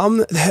 there was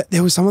someone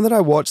that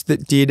I watched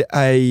that did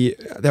they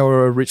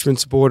were a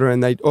Richmond supporter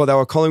and they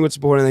were a Collingwood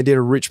supporter and they did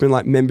a Richmond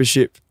like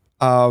membership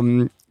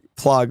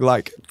plug,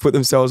 like put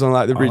themselves on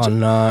like the bridge. Oh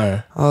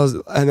no.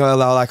 And they were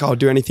like, I'll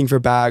do anything for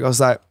a bag. I was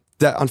like,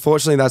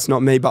 unfortunately that's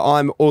not me, but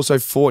I'm also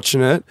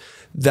fortunate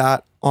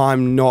that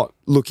I'm not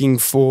looking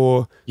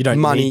for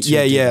money. Need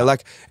to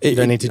like you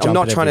don't need to jump. I'm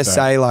not trying to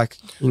say like,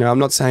 I'm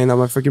not saying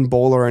I'm a freaking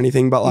baller or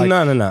anything, but like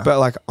no. But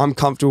like I'm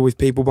comfortable with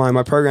people buying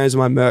my programs and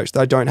my merch that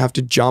I don't have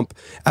to jump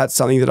at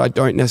something that I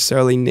don't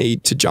necessarily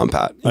need to jump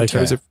at in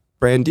terms of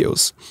brand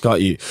deals.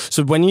 Got you.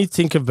 So when you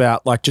think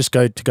about like just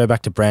go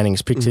back to branding,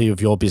 particularly of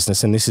your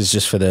business, and this is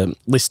just for the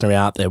listener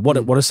out there, what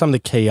are some of the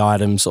key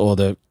items or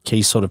the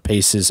key sort of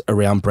pieces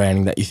around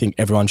branding that you think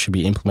everyone should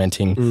be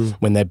implementing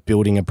when they're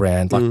building a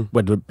brand, like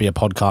whether it be a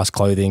podcast,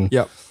 clothing?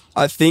 Yep.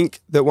 I think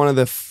that one of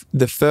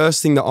the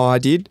first thing that I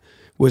did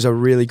was a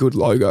really good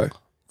logo.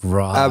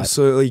 Right.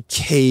 Absolutely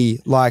key.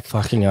 Like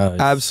fucking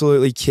oath.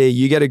 Absolutely key.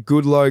 You get a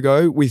good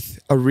logo with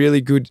a really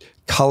good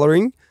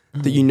coloring.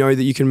 that you know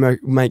that you can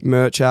make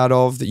merch out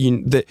of,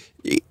 that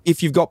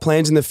if you've got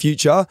plans in the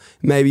future,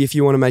 maybe if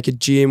you want to make a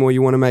gym or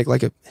you want to make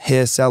like a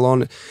hair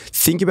salon,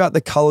 think about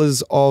the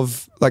colors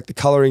of, like, the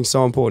coloring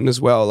so important as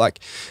well. Like,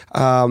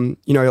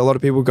 you know, a lot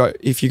of people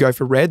if you go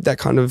for red, that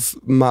kind of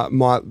might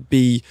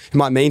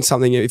mean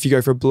something. If you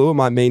go for a blue, it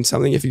might mean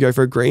something. If you go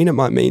for a green, it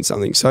might mean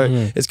something. So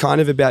it's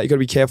kind of about, you got to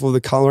be careful of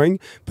the coloring,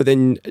 but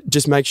then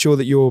just make sure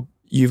that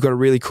you've got a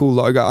really cool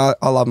logo.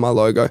 I love my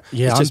logo.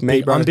 Yeah, it's just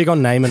me, bro. I'm big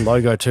on name and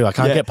logo too. I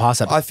can't get past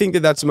that. I think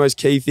that that's the most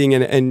key thing.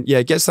 And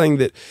yeah, get something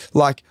that,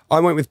 like, I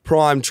went with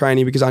Prime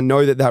training because I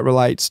know that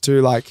relates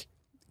to, like,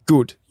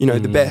 good, you know,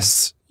 the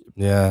best.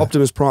 Yeah.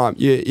 Optimus Prime,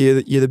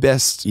 you're the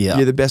best. Yeah.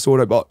 You're the best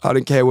Autobot. I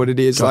don't care what it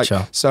is. Gotcha.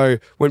 Like, so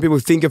when people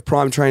think of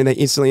Prime training, they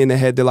instantly in their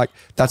head, they're like,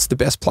 that's the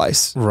best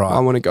place. Right. I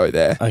want to go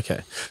there. Okay.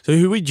 So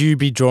who would you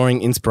be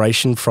drawing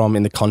inspiration from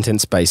in the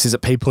content space? Is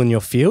it people in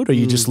your field, or are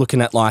you just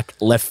looking at, like,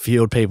 left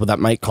field people that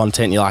make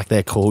content, you're like,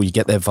 they're cool, you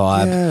get their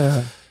vibe?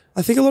 Yeah.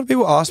 I think a lot of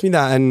people ask me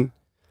that, and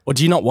Or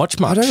do you not watch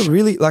much? I don't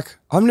really, like,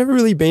 I've never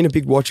really been a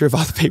big watcher of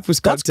other people's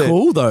content. That's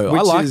cool though.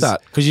 I like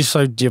that because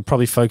you're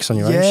probably focused on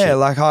your own shit. Yeah,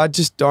 like, I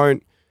just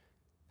don't.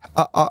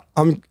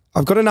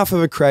 I've got enough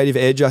of a creative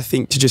edge, I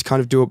think, to just kind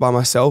of do it by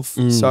myself.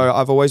 So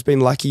I've always been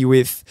lucky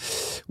with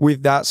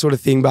that sort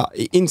of thing. But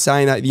in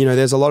saying that, you know,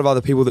 there's a lot of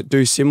other people that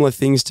do similar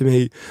things to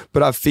me,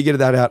 but I've figured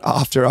that out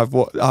after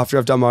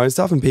I've done my own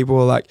stuff. And people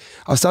are like,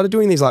 I started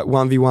doing these, like,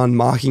 1v1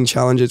 marking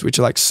challenges, which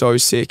are, like, so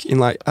sick.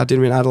 I did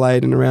them in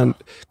Adelaide and around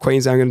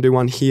Queensland. I'm going to do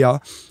one here.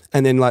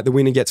 And then, like, the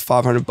winner gets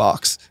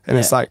 $500, and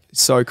it's, like,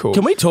 so cool.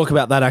 Can we talk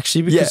about that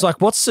actually? Because like,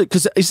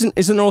 because isn't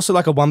it also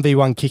like a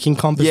 1v1 kicking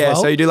comp as well? Yeah,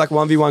 so you do like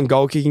 1v1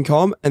 goal kicking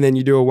comp, and then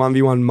you do a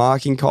 1v1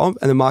 marking comp,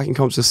 and the marking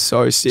comps are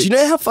so sick. Do you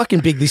know how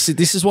fucking big this is?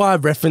 This is why I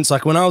referenced,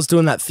 like, when I was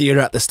doing that theatre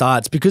at the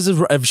start, it's because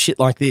of shit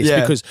like this.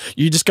 Yeah. Because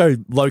you just go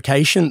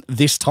location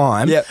this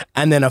time,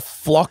 and then a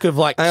flock of,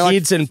 like,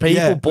 kids and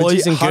people,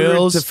 boys and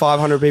girls. 100 to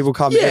 500 people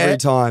come every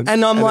time.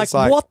 And I'm like,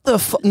 what the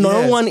fuck?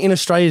 No one in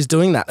Australia is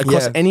doing that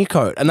across any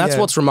code. And that's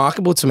what's remarkable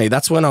to me.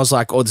 That's when I was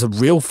like, oh, there's a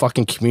real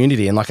fucking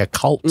community and, like, a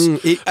cult.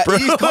 It is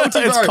culty, bro.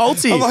 It's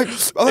culty. I'm like,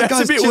 it's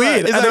a bit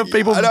weird. And then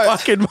people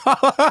fucking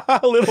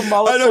little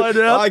mullets slide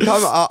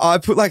down. I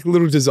put, like,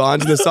 little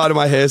designs on the side of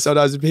my hair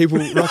sometimes, and people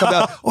rock up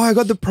that, oh, I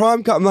got the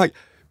Prime cut. I'm like,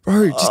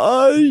 bro,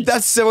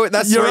 that's sweet,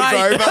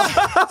 right. bro.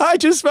 But I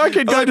just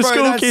fucking go to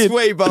school, that's kid.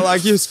 Sweet, but,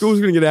 like, your school's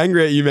gonna get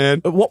angry at you,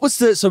 man. What was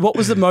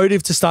the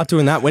motive to start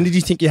doing that? When did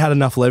you think you had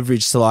enough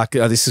leverage to, like,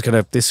 this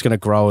is gonna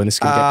grow and this is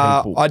gonna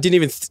get people? I didn't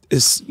even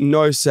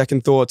no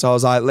second thoughts. I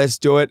was like, let's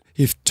do it.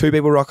 If 2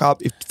 people rock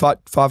up, if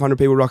 500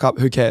 people rock up,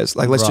 who cares?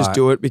 Like, let's just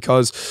do it,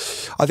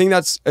 because I think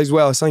that's as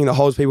well something that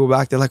holds people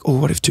back. They're like, oh,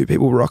 what if 2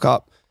 people rock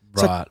up?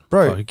 It's right, like,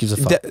 bro. Who gives a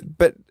fuck?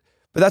 But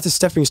that's a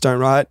stepping stone,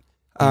 right?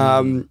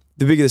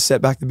 The bigger the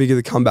setback, the bigger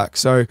the comeback.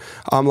 So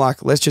I'm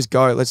like, let's just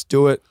go, let's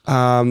do it.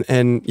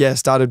 And yeah,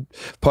 started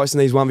posting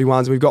these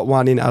 1v1s. We've got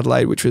one in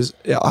Adelaide, which was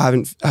I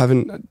haven't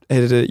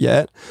edited it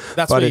yet.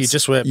 That's where you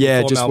just were.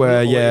 Yeah, just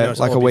where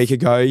like a week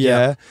ago.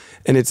 Yeah,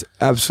 and it's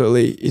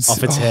absolutely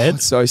off its head.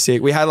 It's so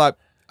sick. We had, like,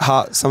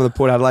 some of the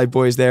Port Adelaide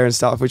boys there and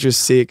stuff, which was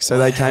sick. So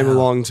they came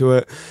along to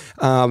it,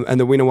 and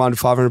the winner won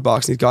 $500.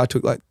 And this guy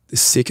took, like, the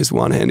sickest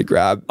one-handed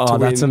grab. Oh,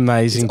 that's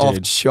amazing, dude. Off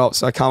the shop.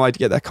 So I can't wait to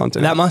get that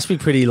content. That must be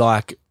pretty,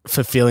 like,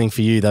 fulfilling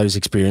for you, those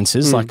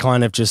experiences. Like,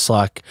 kind of just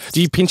like,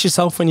 do you pinch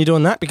yourself when you're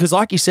doing that? Because,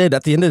 like you said,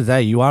 at the end of the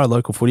day, you are a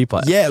local footy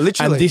player. Yeah,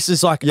 literally. And this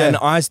is like, and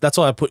that's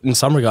why I put, in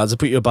some regards, I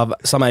put you above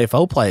some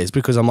AFL players,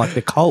 because I'm like,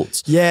 the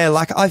Colts. Yeah,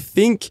 like, I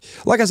think,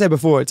 like I said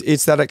before,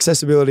 it's that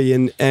accessibility,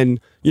 and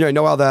you know,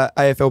 no other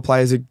AFL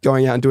players are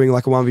going out and doing,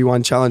 like, a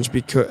 1v1 challenge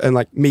and,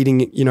 like,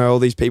 meeting, you know, all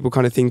these people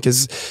kind of thing,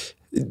 because,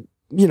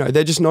 you know,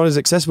 they're just not as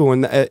accessible,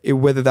 and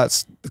whether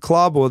that's the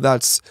club or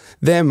that's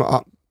them,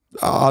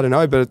 I don't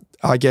know, but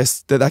I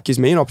guess that gives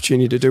me an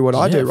opportunity to do what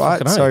I do,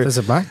 right? So there's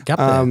a gap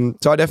there.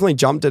 So I definitely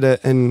jumped at it,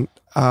 and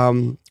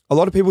a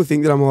lot of people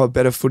think that I'm a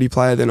better footy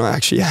player than I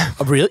actually am.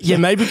 Oh, really? Yeah,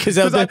 maybe because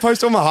I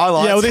post all my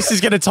highlights. Yeah, well, this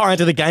is going to tie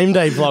into the game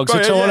day vlogs,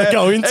 which I want to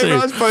go into.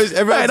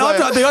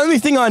 The only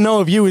thing I know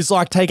of you is,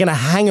 like, taking a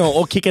hanger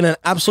or kicking an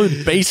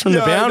absolute beast from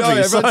the boundary.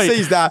 No, everyone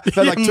sees that.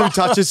 They're like 2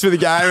 touches for the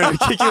game, and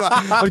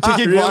I'm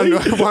kicking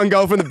really? one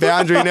goal from the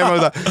boundary, and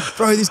everyone's like,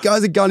 bro, this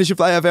guy's a gun, he should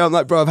play AFL. I'm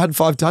like, bro, I've had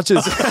 5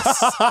 touches.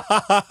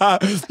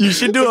 You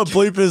should do a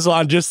bloopers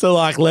one just to,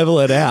 like, level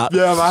it out.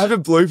 Yeah, I have a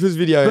bloopers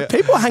video. But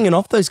people are hanging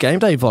off those game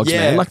day vlogs,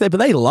 man. Like, but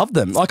they love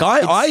them. Like,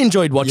 I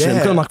enjoyed watching them,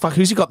 because I'm like, fuck,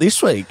 who's he got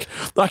this week?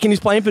 Like, and he's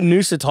playing for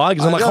Noosa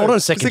Tigers. I'm like, hold on a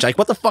second, Jake,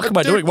 what the fuck am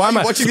I doing? Why am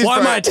I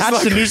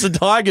attached to Noosa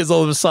Tigers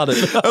all of a sudden?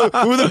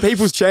 We were the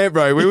people's champ,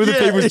 bro. We were the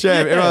people's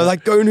champ. Everyone was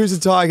like, go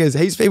Noosa Tigers.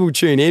 Heaps of people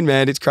tune in,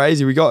 man. It's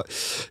crazy. We got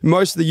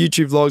most of the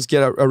YouTube vlogs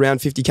get around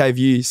 50k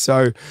views.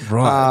 So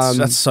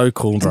that's so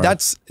cool, bro.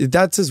 That's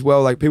as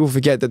well. Like, people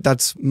forget that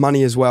that's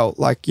money as well.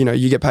 Like, you know,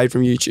 you get paid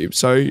from YouTube.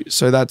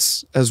 So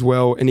that's as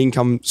well an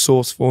income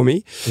source for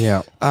me.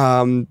 Yeah.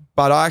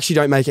 But I actually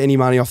don't make any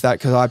money off that,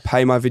 because I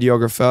pay my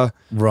videographer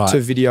to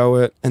video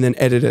it and then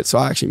edit it. So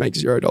I actually make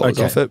 $0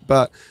 off it.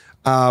 But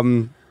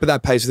but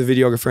that pays for the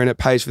videographer and it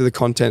pays for the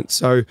content.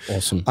 So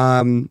awesome.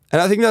 And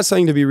I think that's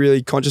something to be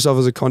really conscious of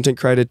as a content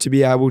creator, to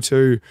be able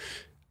to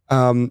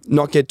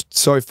not get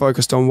so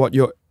focused on what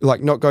you're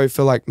like, not go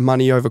for like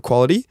money over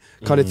quality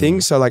kind of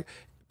thing. So like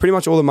pretty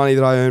much all the money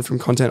that I earn from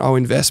content, I'll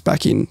invest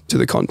back into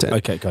the content.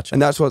 Okay, gotcha.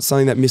 And that's what's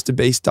something that Mr.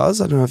 Beast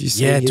does. I don't know if you've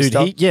seen his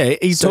stuff.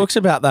 He talks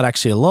about that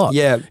actually a lot.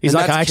 Yeah. He's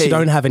like, I actually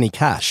don't have any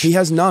cash. He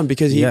has none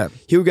because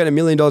he'll get $1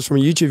 million from a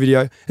YouTube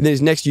video, and then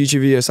his next YouTube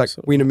video is like,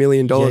 win $1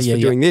 million for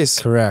doing this.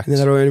 Correct. And then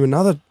that'll earn him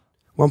another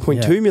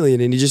 1.2 million,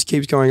 and he just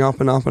keeps going up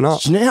and up and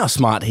up. Do you know how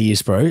smart he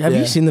is, bro? Have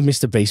you seen the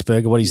Mr. Beast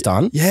burger, what he's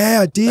done?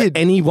 Yeah, I did.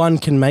 Anyone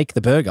can make the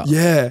burger.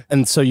 Yeah.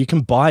 And so you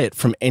can buy it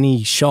from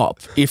any shop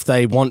if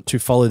they want to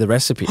follow the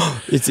recipe.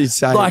 It's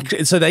insane.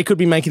 Like, so they could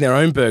be making their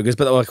own burgers,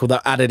 but like, well, they'll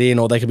add it in,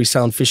 or they could be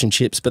selling fish and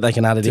chips, but they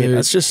can add it in.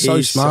 It's just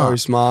so smart. So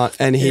smart.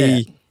 And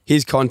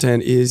his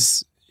content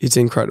it's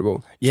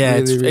incredible. Yeah,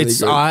 it's really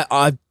good.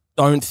 I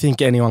don't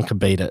think anyone can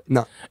beat it.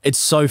 No. It's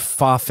so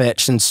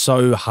far-fetched and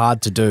so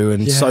hard to do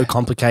and so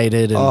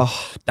complicated and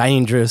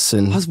dangerous.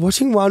 And I was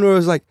watching one where it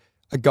was like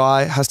a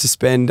guy has to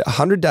spend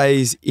 100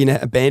 days in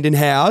an abandoned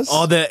house.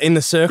 Oh, in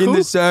the circle? In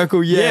the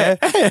circle, yeah.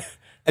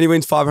 And he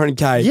wins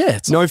 500K. Yeah.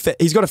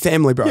 He's got a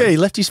family, bro. Yeah, he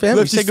left his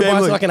family. He said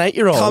goodbye to like an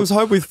 8-year-old. Comes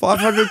home with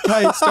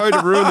 500K. Sorry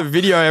to ruin the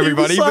video,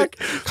 everybody. But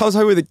comes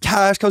home with the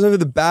cash, comes home with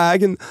the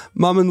bag, and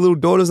mum and little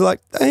daughters are like,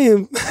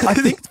 damn. I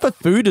think for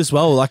food as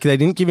well. Like they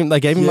gave him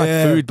like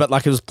food, but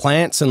like it was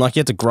plants and like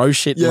you had to grow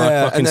shit and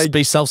like fucking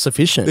be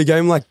self-sufficient. They gave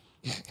him like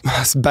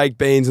baked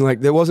beans and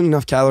like there wasn't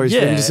enough calories for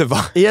him to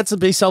survive. He had to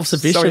be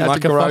self-sufficient. So he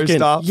had to grow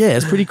stuff. Yeah,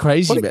 it's pretty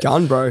crazy. What a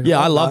gun, bro. Yeah,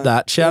 I love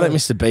that. Shout out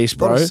Mr. Beast,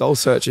 bro. Soul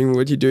searching.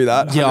 Would you do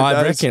that? Yeah,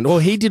 I reckon. Well,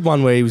 he did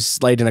one where he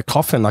was laid in a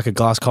coffin, like a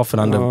glass coffin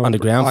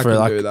underground for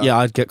like. Yeah,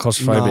 I'd get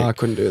claustrophobic. No, I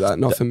couldn't do that.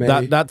 Not for me.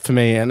 That for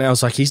me, and I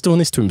was like, he's doing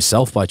this to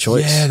himself by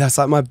choice. Yeah, that's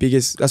like my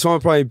biggest. That's one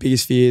of my probably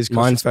biggest fears.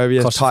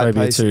 Claustrophobia.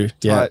 Claustrophobia too.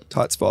 Yeah,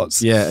 tight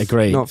spots. Yeah,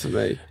 agreed. Not for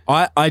me.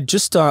 I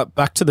just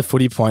back to the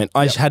footy point.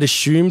 I had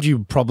assumed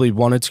you probably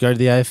wanted to go to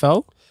the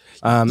AFL.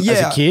 As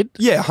a kid?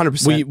 Yeah,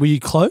 100%. Were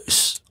you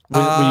close? Were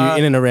you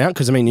in and around?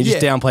 Because I mean, you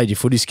just downplayed your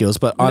footy skills,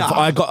 but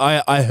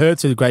I heard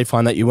through the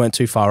grapevine that you weren't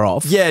too far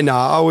off. Yeah, no,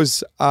 I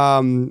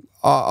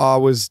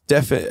was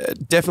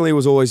definitely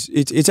was always.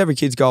 It's every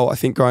kid's goal, I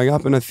think, growing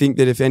up, and I think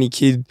that if any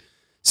kid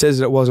says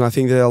that it wasn't, I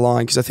think they're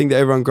lying, because I think that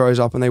everyone grows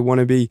up and they want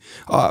to be.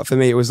 For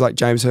me, it was like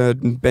James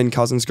Hird and Ben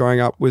Cousins growing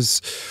up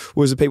was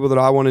the people that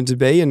I wanted to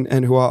be,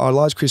 and who I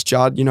liked. Chris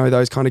Judd, you know,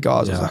 those kind of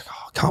guys. I was like,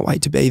 oh, I can't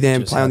wait to be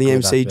them, play on the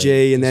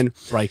MCG, and then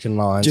breaking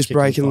lines,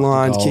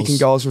 kicking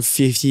goals from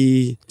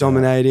 50,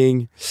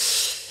 dominating.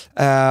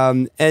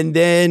 And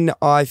then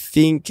I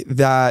think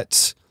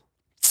that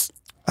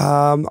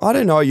I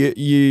don't know.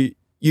 I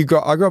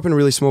grew up in a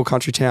really small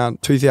country town,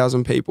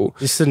 2,000 people.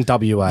 This is in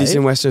WA. This is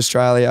in Western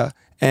Australia.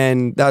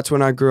 And that's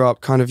when I grew up,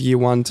 kind of year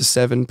 1 to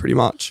 7 pretty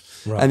much.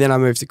 Right. And then I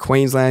moved to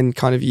Queensland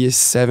kind of year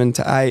 7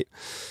 to 8.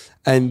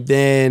 And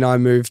then I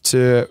moved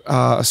to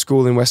a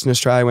school in Western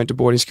Australia, went to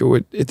boarding school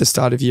at the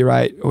start of year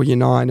 8 or year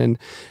 9.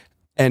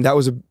 And that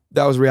was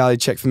a reality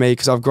check for me,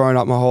 because I've grown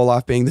up my whole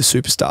life being the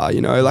superstar, you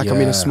know, like I'm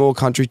in a small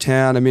country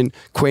town. I'm in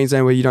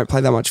Queensland where you don't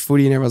play that much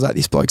footy, and everyone's like,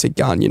 this bloke's a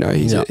gun, you know,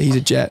 he's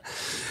a jet.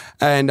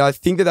 And I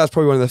think that that's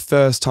probably one of the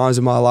first times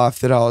in my life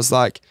that I was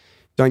like,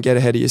 don't get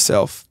ahead of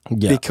yourself,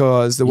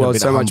 because the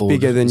world's so much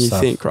bigger than you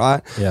think,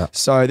 right? Yeah.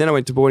 So then I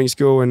went to boarding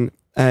school, and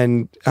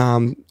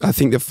I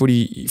think the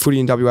footy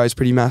in WA is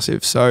pretty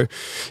massive. So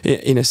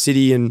in a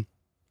city, and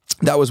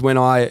that was when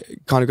I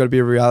kind of got a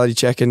bit of a reality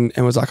check and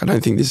was like, I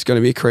don't think this is going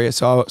to be a career.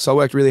 So I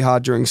worked really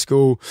hard during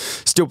school,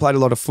 still played a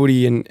lot of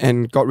footy,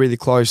 and got really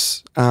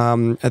close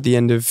at the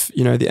end of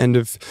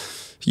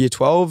year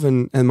 12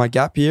 and my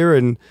gap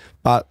year.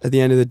 But at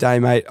the end of the day,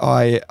 mate,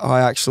 I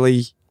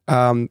actually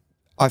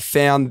I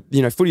found,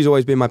 you know, footy's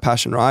always been my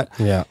passion, right?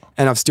 Yeah.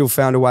 And I've still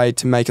found a way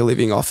to make a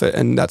living off it,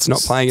 and that's not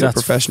playing at a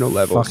professional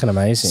level. Fucking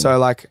amazing. So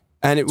like,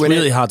 it's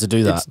really hard to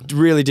do that. It's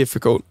really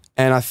difficult.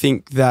 And I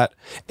think that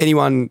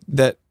anyone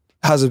that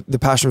has the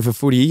passion for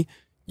footy,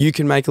 you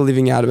can make a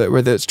living out of it,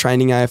 whether it's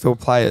training AFL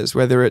players,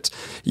 whether it's,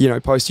 you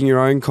know, posting your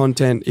own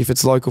content. If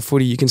it's local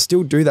footy, you can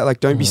still do that. Like,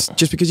 don't be,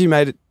 just because you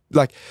made it,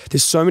 like,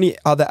 there's so many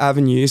other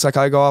avenues. Like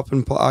I go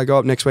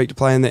up next week to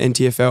play in the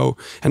NTFL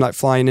and like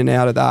fly in and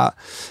out of that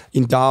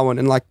in Darwin,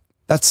 and like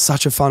that's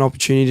such a fun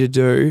opportunity to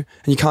do.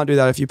 And you can't do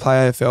that if you play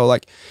AFL.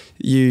 Like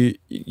you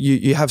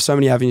have so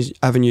many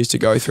avenues to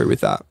go through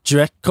with that. Do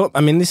you reckon,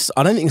 I mean,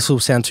 I don't think this will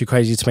sound too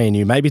crazy to me and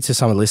you, maybe to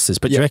some of the listeners,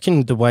 but do you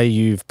reckon the way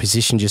you've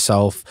positioned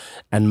yourself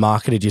and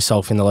marketed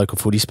yourself in the local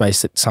footy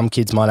space, that some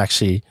kids might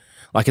actually,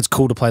 like, it's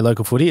cool to play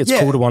local footy. It's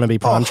cool to want to be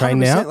prime trained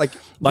now.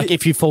 Like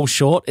if you fall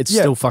short, it's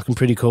still fucking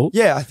pretty cool.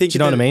 Yeah, I think. Do you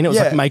know what I mean? It was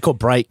like make or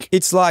break.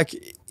 It's like,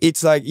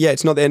 it's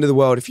not the end of the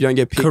world if you don't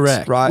get picked.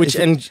 Correct. Right.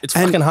 It's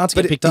fucking hard to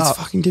get picked up. It's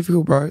fucking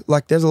difficult, bro.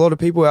 Like there's a lot of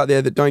people out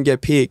there that don't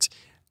get picked,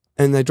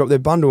 and they drop their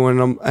bundle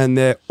and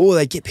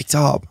they get picked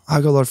up.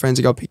 I've got a lot of friends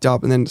that got picked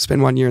up and then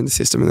spend 1 year in the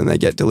system and then they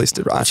get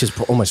delisted, right? Which is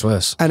almost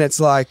worse. And it's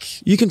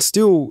like you can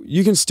still,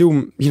 you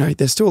know,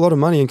 there's still a lot of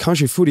money in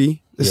country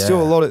footy. There's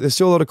still a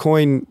lot of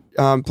coin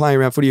playing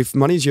around footy. If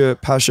money's your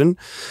passion,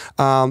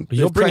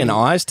 you're bringing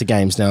eyes to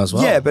games now as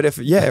well. Yeah, but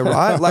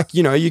right. Like,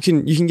 you know, you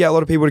can get a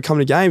lot of people to come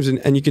to games,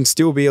 and you can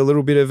still be a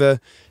little bit of a,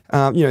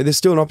 you know, there's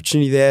still an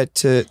opportunity there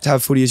to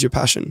have footy as your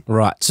passion.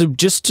 Right. So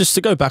just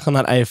to go back on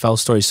that AFL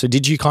story. So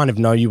did you kind of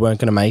know you weren't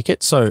going to make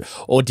it? So,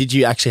 or did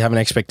you actually have an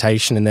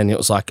expectation, and then it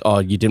was like, oh,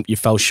 you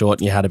fell short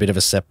and you had a bit of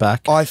a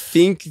setback? I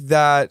think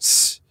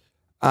that,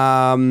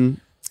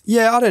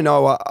 yeah, I don't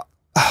know.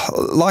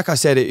 Like I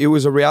said, it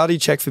was a reality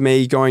check for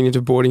me going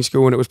into boarding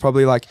school, and it was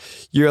probably like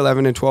year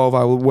 11 and 12.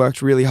 I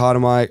worked really hard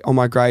on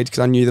my grades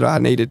because I knew that I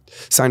needed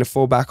something to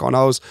fall back on.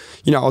 I was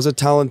a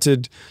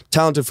talented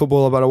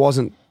footballer, but I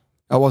wasn't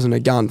a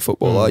gun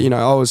footballer. You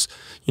know,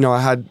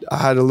 I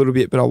had a little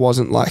bit, but I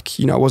wasn't like,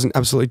 you know, I wasn't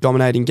absolutely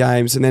dominating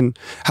games. And then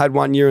had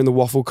 1 year in the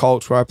Waffle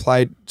Colts where I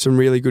played some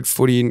really good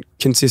footy and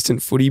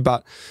consistent footy,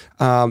 but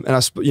and I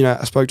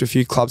spoke to a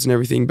few clubs and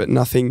everything, but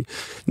nothing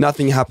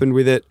happened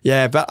with it.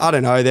 Yeah, but I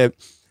don't know.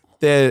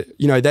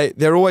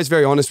 They're always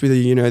very honest with you.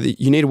 You know, that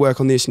you need to work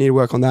on this, you need to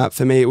work on that.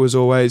 For me, it was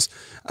always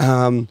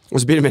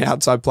was a bit of an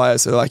outside player.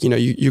 So like, you know,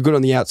 you're good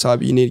on the outside,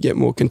 but you need to get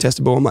more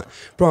contested ball. I'm like,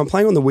 bro, I'm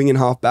playing on the wing and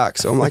half back.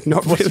 So I'm like,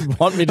 not what do you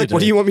want me to do?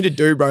 What do you want me to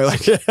do, bro?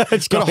 Like,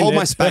 it's got to hold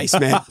my space,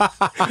 man.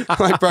 I'm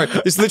like, bro,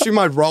 it's literally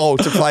my role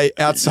to play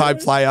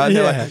outside player. And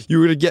they're like,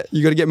 you got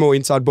to get more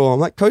inside ball.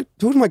 I'm like, coach,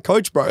 talk to my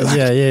coach, bro. Like,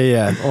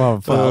 yeah.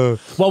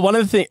 Well, one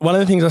of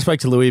the things I spoke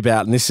to Louis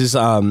about, and this is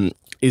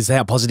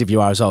how positive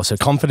you are as well. So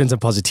confidence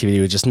and positivity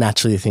were just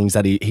naturally the things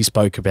that he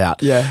spoke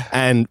about. Yeah.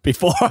 And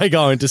before I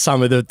go into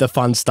some of the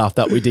fun stuff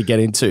that we did get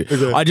into,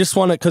 okay, I just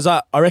want to, because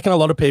I reckon a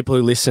lot of people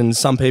who listen,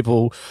 some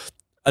people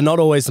are not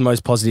always the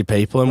most positive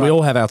people, and we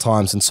all have our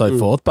times and so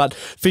forth. But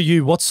for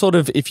you, what sort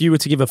of, if you were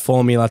to give a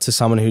formula to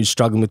someone who's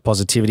struggling with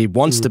positivity,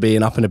 wants to be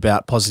an up and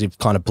about positive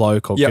kind of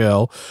bloke or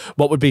girl,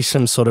 what would be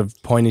some sort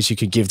of pointers you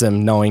could give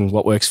them knowing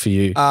what works for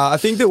you? I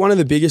think that one of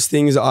the biggest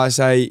things I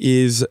say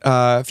is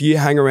if you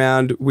hang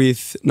around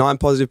with 9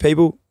 positive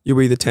people, you'll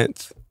be the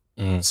 10th.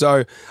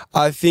 So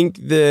I think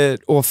that,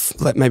 or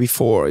maybe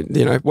 4,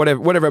 you know,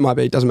 whatever it might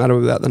be, it doesn't matter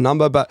about the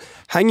number, but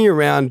hanging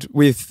around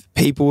with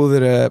people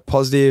that are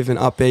positive and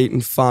upbeat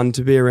and fun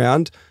to be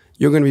around,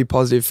 you're going to be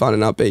positive, fun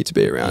and upbeat to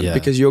be around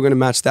because you're going to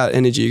match that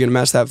energy, you're going to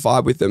match that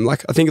vibe with them.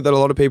 Like, I think that a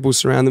lot of people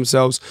surround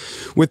themselves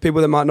with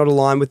people that might not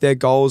align with their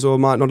goals or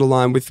might not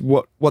align with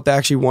what they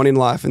actually want in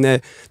life, and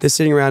they're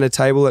sitting around a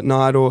table at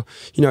night or,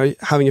 you know,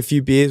 having a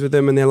few beers with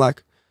them, and they're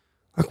like,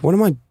 what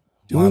am I doing?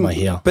 Why am I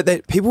here?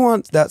 But people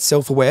aren't that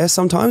self-aware.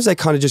 Sometimes they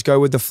kind of just go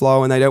with the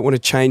flow and they don't want to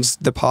change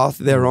the path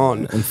they're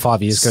on. And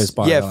 5 years goes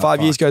by. Yeah,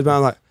 5 years goes by.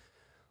 I'm like,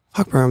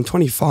 fuck, bro, I'm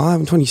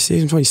 25, I'm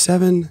 26, I'm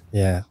 27.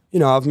 Yeah. You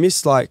know, I've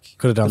missed like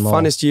the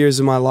funnest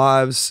years of my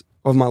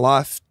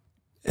life,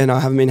 and I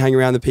haven't been hanging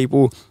around the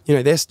people, you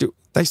know, they still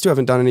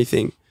haven't done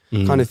anything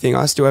kind of thing.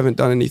 I still haven't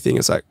done anything.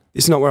 It's like,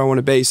 it's not where I want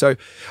to be. So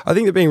I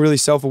think that being really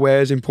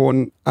self-aware is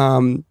important.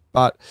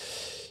 But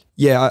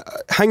yeah,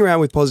 hang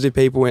around with positive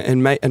people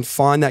and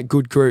find that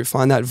good group,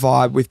 find that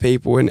vibe with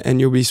people, and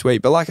you'll be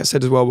sweet. But like I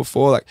said as well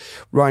before, like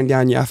writing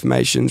down your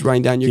affirmations,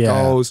 writing down your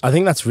goals. I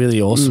think that's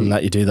really awesome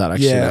that you do that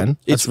actually, man.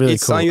 That's really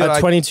cool. At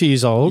 22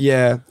 years old,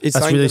 it's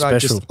that's really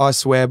special. I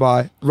swear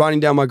by. Writing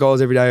down my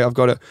goals every day. I've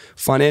got a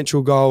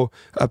financial goal,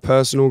 a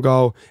personal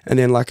goal, and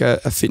then like a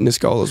fitness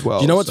goal as well.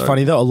 Do you know what's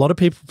funny though? A lot of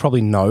people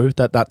probably know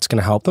that that's going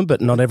to help them, but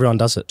not everyone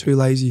does it. Too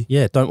lazy.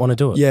 Yeah, don't want to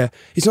do it. Yeah,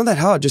 it's not that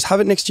hard. Just have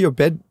it next to your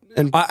bed.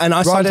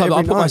 I sometimes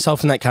I put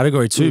myself in that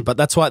category too, but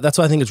that's why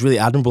I think it's really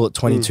admirable at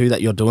 22 that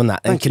you're doing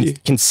that and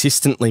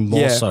consistently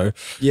more so.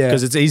 Yeah,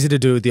 because it's easy to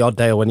do the odd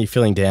day or when you're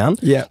feeling down.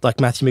 Yeah, like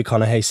Matthew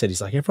McConaughey said,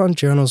 he's like, everyone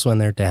journals when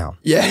they're down.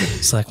 Yeah,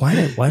 it's like why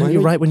don't you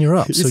write when you're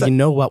up so you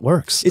know what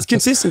works? It's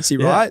consistency,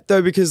 right?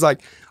 Though, because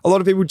like a lot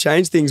of people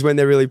change things when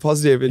they're really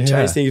positive and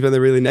change things when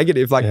they're really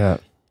negative.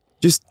 Like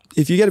just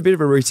if you get a bit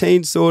of a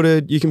routine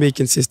sorted, you can be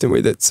consistent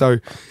with it. So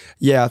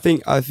yeah, I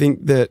think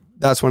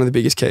that's one of the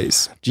biggest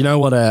keys. Do you know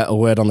what a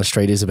word on the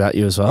street is about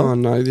you as well? Oh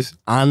no,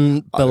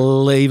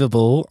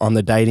 unbelievable on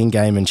the dating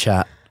game and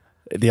chat.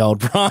 The old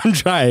Brian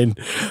Train.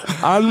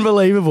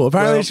 Unbelievable.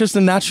 Apparently it's just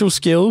a natural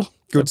skill.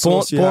 Good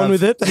born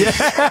with it.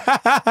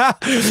 Yeah.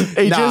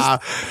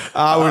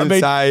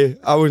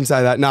 I wouldn't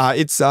say that. Nah,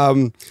 it's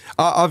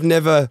I've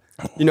never,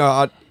 you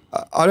know,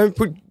 I don't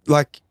put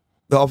like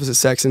the opposite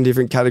sex in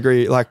different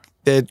category. Like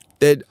I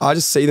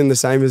just see them the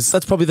same as.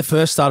 That's probably the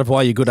first start of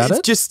why you're good at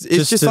it.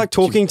 It's just like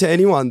talking to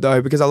anyone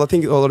though, because I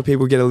think a lot of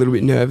people get a little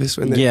bit nervous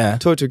when they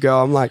talk to a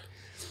girl. I'm like,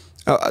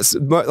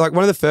 like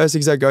one of the first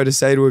things I go to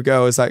say to a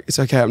girl is like, it's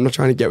okay, I'm not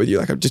trying to get with you.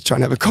 Like, I'm just trying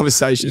to have a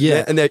conversation.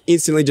 Yeah, and they're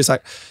instantly just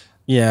like,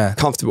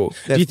 comfortable.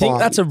 Do you think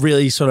that's a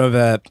really sort of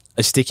a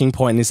sticking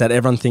point? Is that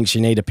everyone thinks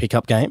you need a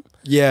pickup game?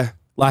 Yeah.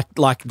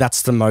 Like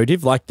that's the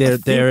motive. Like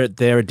they're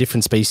a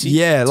different species.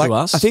 Yeah, like to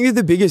us. I think that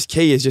the biggest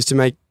key is just to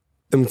make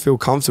them feel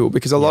comfortable,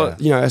 because a lot of,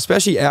 you know,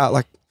 especially out,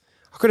 like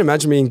I could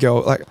imagine being a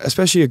girl, like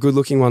especially a good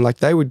looking one, like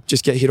they would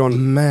just get hit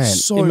on. Man,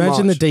 so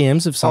imagine much. The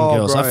DMs of some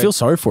girls. Bro. I feel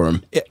sorry for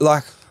them.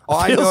 I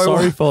feel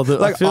sorry for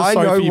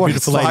you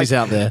beautiful ladies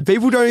out there.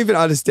 People don't even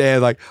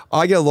understand. Like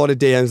I get a lot of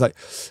DMs like,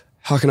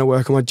 how can I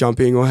work on my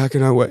jumping, or how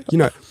can I work,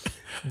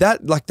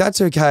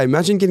 that's okay.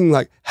 Imagine getting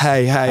like,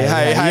 hey,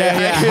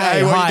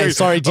 hi,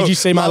 sorry, did you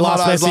see my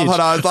last message?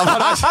 Love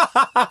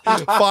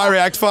fire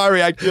react.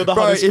 You're the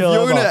Bro, hottest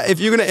girl ever. if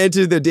you're gonna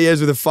enter the DMs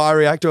with a fire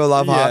react or a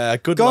love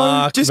heart, good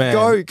luck, just man.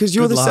 go, because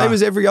you're Good the same luck.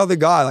 as every other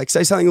guy. Like,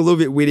 say something a little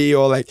bit witty,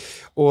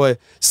 or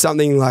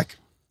something like,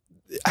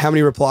 how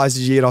many replies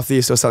did you get off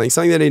this, or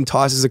something that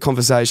entices a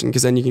conversation,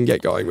 because then you can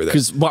get going with it.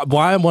 Because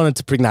why I wanted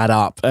to bring that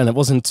up, and it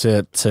wasn't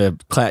to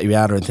clout you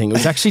out or anything, it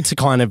was actually to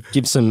kind of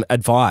give some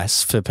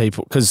advice for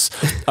people, because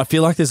I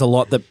feel like there's a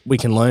lot that we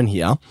can learn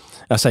here.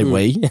 I say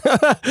we,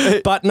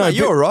 but no,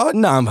 you're all right.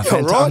 No, I'm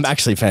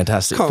actually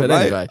fantastic. Come on, but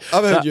mate. anyway,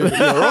 I've heard you're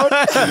all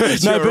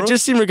right. No, but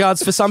just in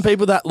regards for some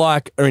people that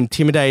like are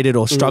intimidated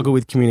or struggle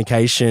with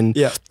communication,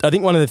 I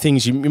think one of the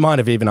things you might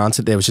have even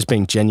answered there was just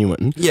being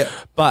genuine. Yeah.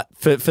 But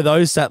for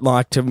those that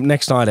like to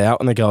next night out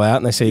and they go out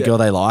and they see a girl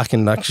they like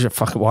and like,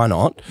 fuck it, why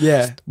not?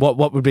 Yeah.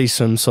 What would be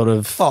some sort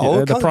of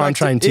the prime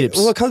train tips?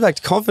 It comes back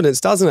to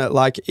confidence, doesn't it?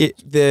 Like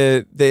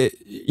the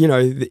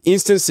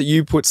instance that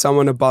you put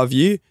someone above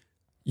you,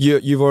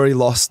 you've already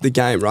lost the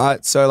game,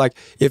 right? So like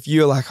if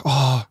you're like,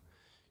 oh,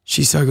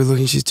 she's so good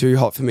looking, she's too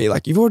hot for me,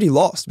 like you've already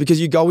lost,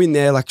 because you go in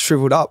there like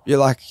shriveled up. You're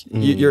like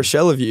you're a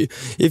shell of you.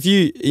 If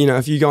you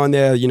go in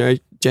there,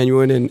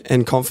 genuine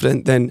and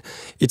confident, then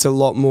it's a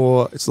lot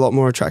more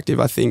attractive,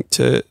 I think,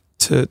 to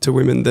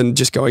women than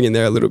just going in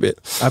there a little bit.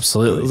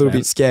 Absolutely. A little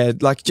bit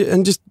scared.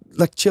 Just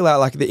chill out.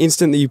 Like the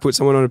instant that you put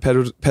someone on a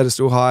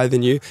pedestal higher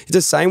than you, it's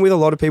the same with a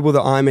lot of people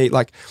that I meet.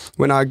 Like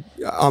when I'm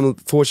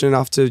fortunate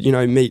enough to,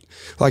 meet,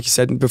 like you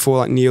said before,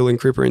 like Neil and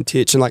Cripper and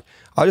Titch, and like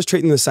I just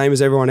treat them the same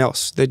as everyone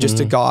else. They're just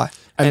a guy.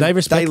 And they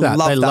respect that.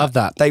 They love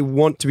that. They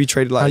want to be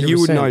treated like that. You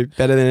would 100%. know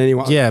better than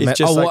anyone. Yeah, it's man.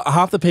 just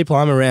Half the people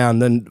I'm around,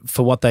 then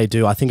for what they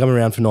do, I think I'm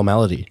around for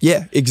normality.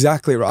 Yeah,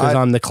 exactly right. Because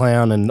I'm the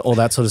clown and all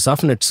that sort of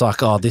stuff, and it's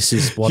like, oh, this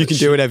is what you can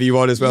do whatever you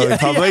want as well in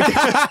public.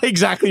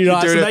 Exactly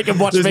right. So they can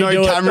watch me do it. There's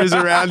no cameras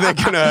around that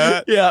can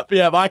hurt.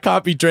 Yeah. I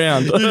can't be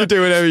drowned. You can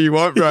do whatever you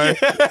want, bro.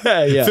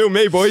 Yeah. Film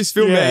me, boys.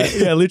 Film me.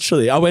 Yeah,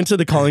 literally. I went to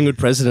the Collingwood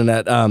president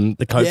at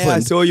the Copeland. Yeah, I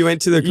saw you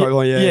went to the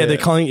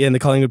Copeland. The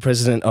Collingwood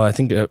president. Oh, I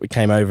think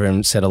came over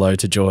and said hello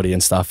to Geordie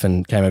and stuff,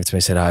 and came over to me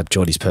and said, "Hi,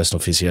 Geordie's personal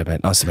physio,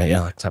 mate. Nice to meet you."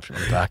 Like tapped me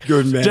on the back.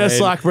 Good man. Just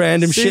like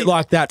random shit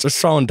like that, just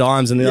throwing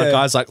dimes, and the other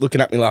guy's like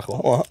looking at me like,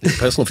 "What?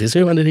 Personal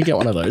physio? When did he get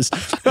one of those?"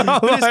 There's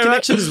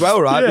connections as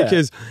well, right? Yeah.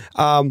 Because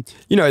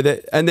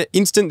the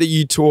instant that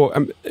you talk,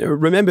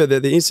 remember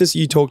that the instant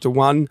you talk to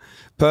one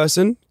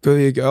person, could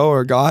be a girl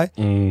or a guy,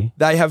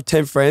 they have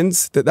 10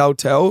 friends that they'll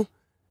tell,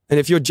 and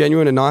if you're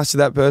genuine and nice to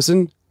that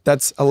person,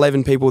 that's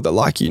 11 people that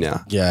like you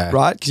now. Yeah.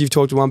 Right? Because you've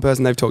talked to one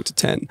person, they've talked to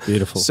 10.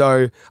 Beautiful.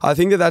 So I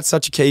think that that's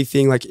such a key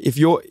thing. Like if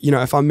you're,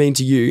 if I'm mean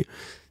to you,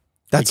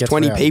 that's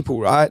 20 people,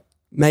 right?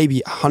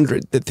 Maybe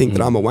 100 that think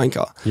that I'm a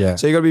wanker. Yeah.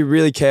 So you got to be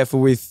really careful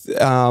with,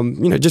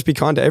 just be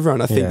kind to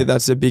everyone. I think that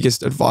that's the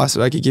biggest advice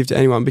that I could give to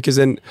anyone, because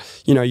then,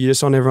 you're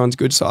just on everyone's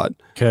good side.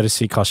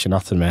 Courtesy costs you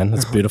nothing, man.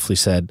 That's beautifully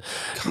said.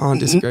 Can't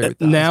disagree with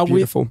that. Now, it's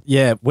beautiful.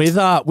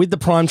 with the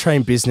prime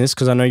train business,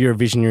 because I know you're a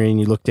visionary and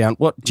you look down.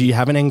 What do you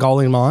have an end goal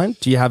in mind?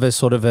 Do you have a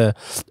sort of a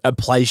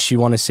place you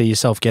want to see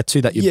yourself get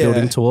to that you're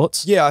building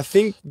towards? Yeah, I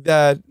think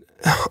that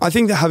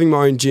having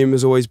my own gym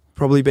has always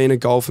probably been a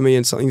goal for me,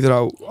 and something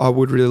that I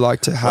would really like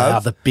to have. Wow,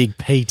 the big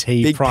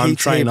prime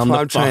train on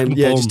the front.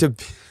 Yeah, just a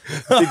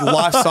big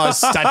life-size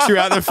statue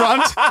out the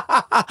front.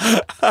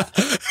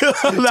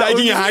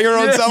 Taking a hanger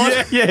on someone.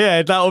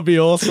 Yeah, that would be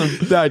awesome.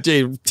 No,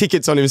 gee,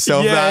 tickets on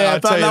himself. I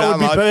thought that would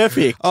be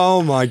perfect.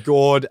 Oh my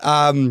God.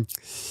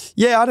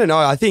 Yeah, I don't know.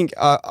 I think,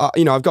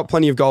 I've got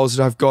plenty of goals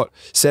that I've got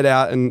set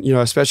out, and,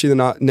 especially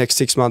the next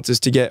 6 months is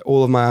to get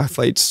all of my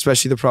athletes,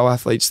 especially the pro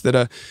athletes that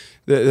are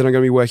going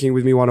to be working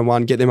with me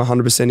one-on-one, get them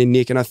 100% in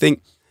nick. And I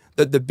think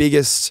that the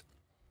biggest,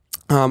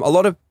 a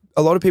lot of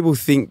people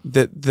think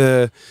that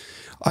the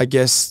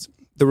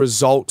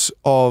result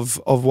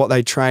of what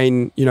they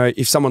train,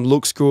 if someone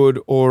looks good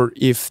or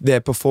if their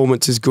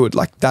performance is good,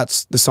 like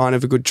that's the sign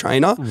of a good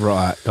trainer.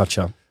 Right,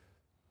 gotcha.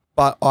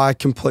 But I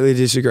completely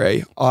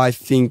disagree. I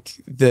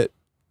think that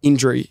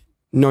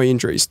no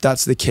injuries,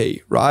 that's the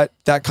key, right?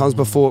 That comes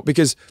before,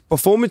 because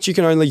performance you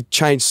can only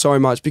change so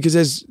much, because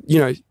there's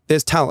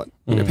talent.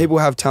 People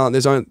have talent.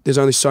 There's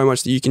only so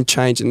much that you can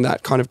change in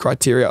that kind of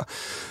criteria.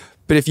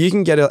 But if you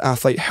can get an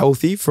athlete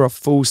healthy for a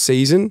full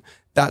season,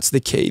 that's the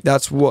key.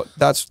 That's what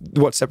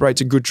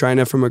separates a good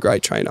trainer from a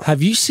great trainer.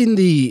 Have you seen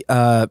the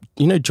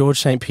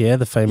George St. Pierre,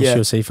 the famous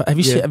UFC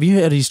fighter? Have you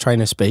heard his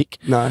trainer speak?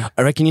 No.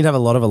 I reckon you'd have a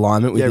lot of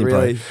alignment with him,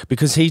 really. bro.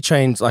 Because he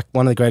trains like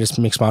one of the greatest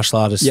mixed martial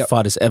artists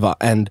fighters ever.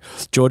 And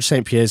George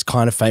St. Pierre's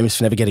kind of famous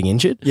for never getting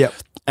injured. Yep.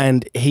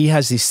 And he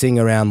has this thing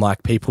around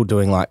like people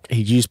doing like,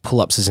 he used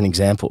pull-ups as an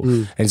example.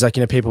 And he's like,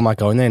 people might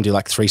go in there and do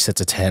like 3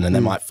 sets of 10 and they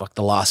might fuck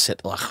the last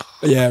set. Like,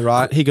 yeah,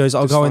 right. He goes,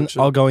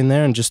 I'll go in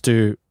there and just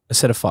do a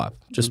set of 5,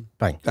 just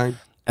bang.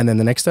 And then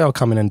the next day I'll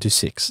come in and do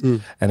 6.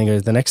 And he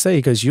goes, the next day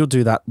he goes, you'll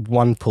do that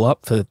one pull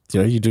up for,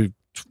 you do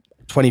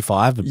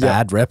 25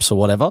 bad reps or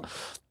whatever.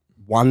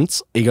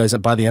 Once he goes,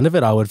 by the end of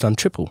it, I would have done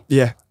triple.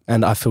 Yeah.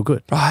 And I feel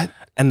good. Right.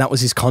 And that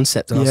was his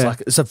concept. And I was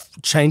like, it's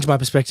changed my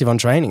perspective on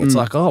training. It's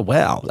like, oh,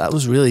 wow, that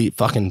was really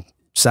fucking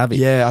savvy.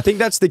 Yeah, I think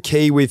that's the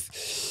key with,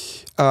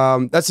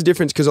 that's the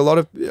difference, because a lot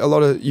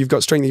of you've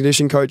got strength and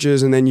conditioning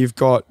coaches, and then you've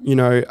got,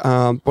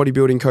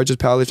 bodybuilding coaches,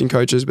 powerlifting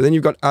coaches, but then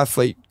you've got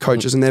athlete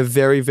coaches, and they're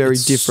very, very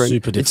different.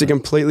 Super different. It's a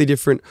completely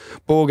different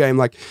ball game.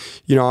 Like,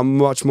 I'm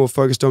much more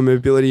focused on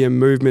mobility and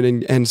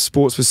movement and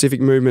sport specific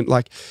movement.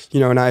 Like,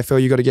 in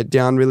AFL, you got to get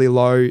down really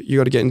low. You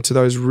got to get into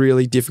those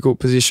really difficult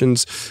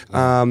positions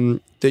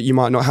that you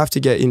might not have to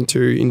get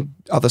into in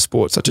other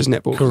sports such as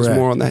netball. Correct.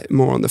 It's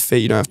more on the feet.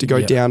 You don't have to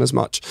go down as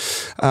much.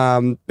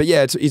 But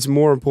yeah, it's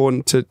more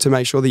important to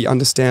make sure that you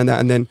understand that,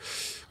 and then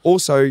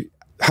also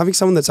having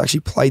someone that's actually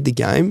played the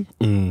game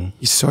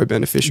is so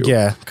beneficial.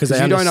 Yeah, because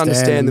you don't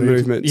understand the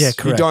movements. Yeah,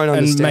 correct. You don't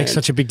understand. And it makes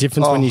such a big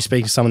difference when you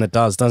speak to someone that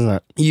does, doesn't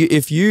it?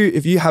 If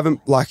you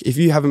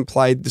haven't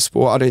played the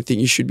sport, I don't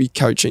think you should be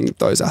coaching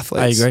those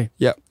athletes. I agree.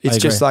 Yeah, it's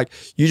just like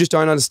you just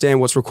don't understand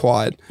what's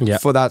required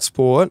for that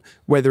sport,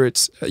 whether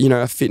it's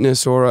a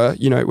fitness or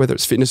whether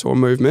it's fitness or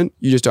movement.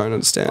 You just don't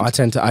understand. I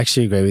tend to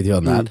actually agree with you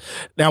on that.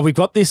 Now we've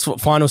got this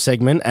final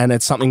segment, and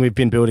it's something we've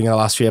been building in the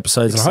last few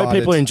episodes. And I hope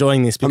people are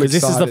enjoying this, because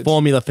this is the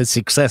formula for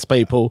success,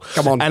 people.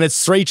 Come on. And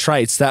it's 3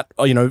 traits that,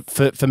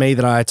 for me,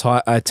 that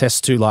I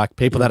test to, like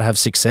people that have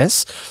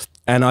success.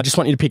 And I just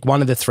want you to pick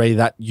one of the 3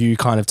 that you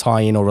kind of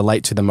tie in or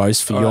relate to the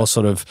most for your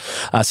sort of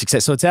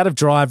success. So it's out of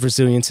drive,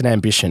 resilience, and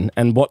ambition.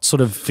 And what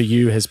sort of, for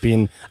you, has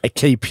been a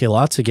key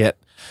pillar to get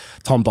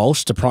Tom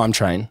Baulch to prime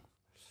train?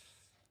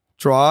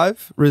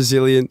 Drive,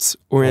 resilience,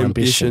 or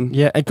ambition.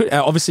 Yeah, and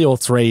obviously all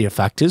 3 are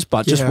factors,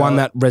 but just one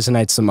that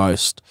resonates the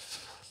most.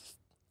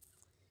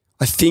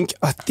 I think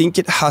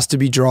it has to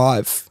be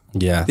drive.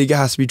 Yeah. I think it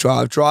has to be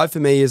drive. Drive for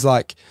me is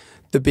like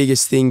the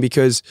biggest thing,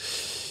 because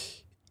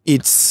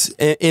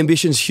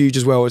ambition's huge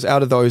as well. It's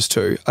out of those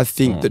 2. I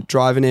think that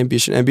drive and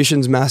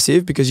ambition's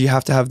massive, because you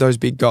have to have those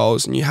big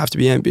goals and you have to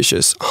be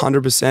ambitious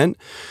 100%.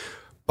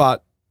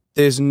 But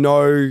there's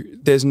no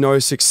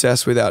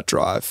success without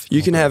drive.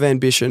 You can have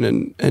ambition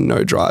and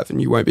no drive,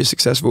 and you won't be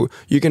successful.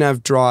 You can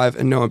have drive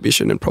and no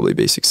ambition and probably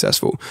be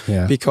successful.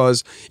 Yeah.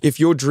 Because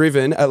if you're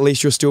driven, at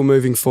least you're still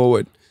moving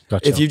forward.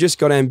 Gotcha. If you've just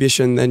got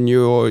ambition, then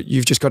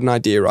you've just got an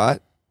idea,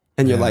 right?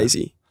 And you're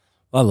lazy.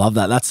 I love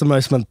that. That's the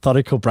most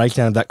methodical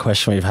breakdown of that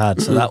question we've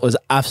had. So that was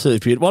absolutely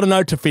beautiful. What a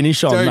note to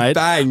finish on, mate.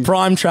 Bang.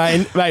 Prime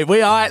train. Mate,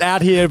 we are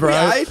out here,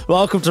 bro.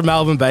 Welcome to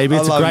Melbourne, baby.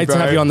 It's great to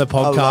have you on the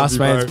podcast,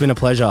 man. It's been a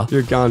pleasure.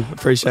 You're gone.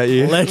 Appreciate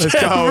you. Let's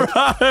go,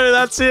 bro.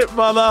 That's it,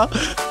 brother.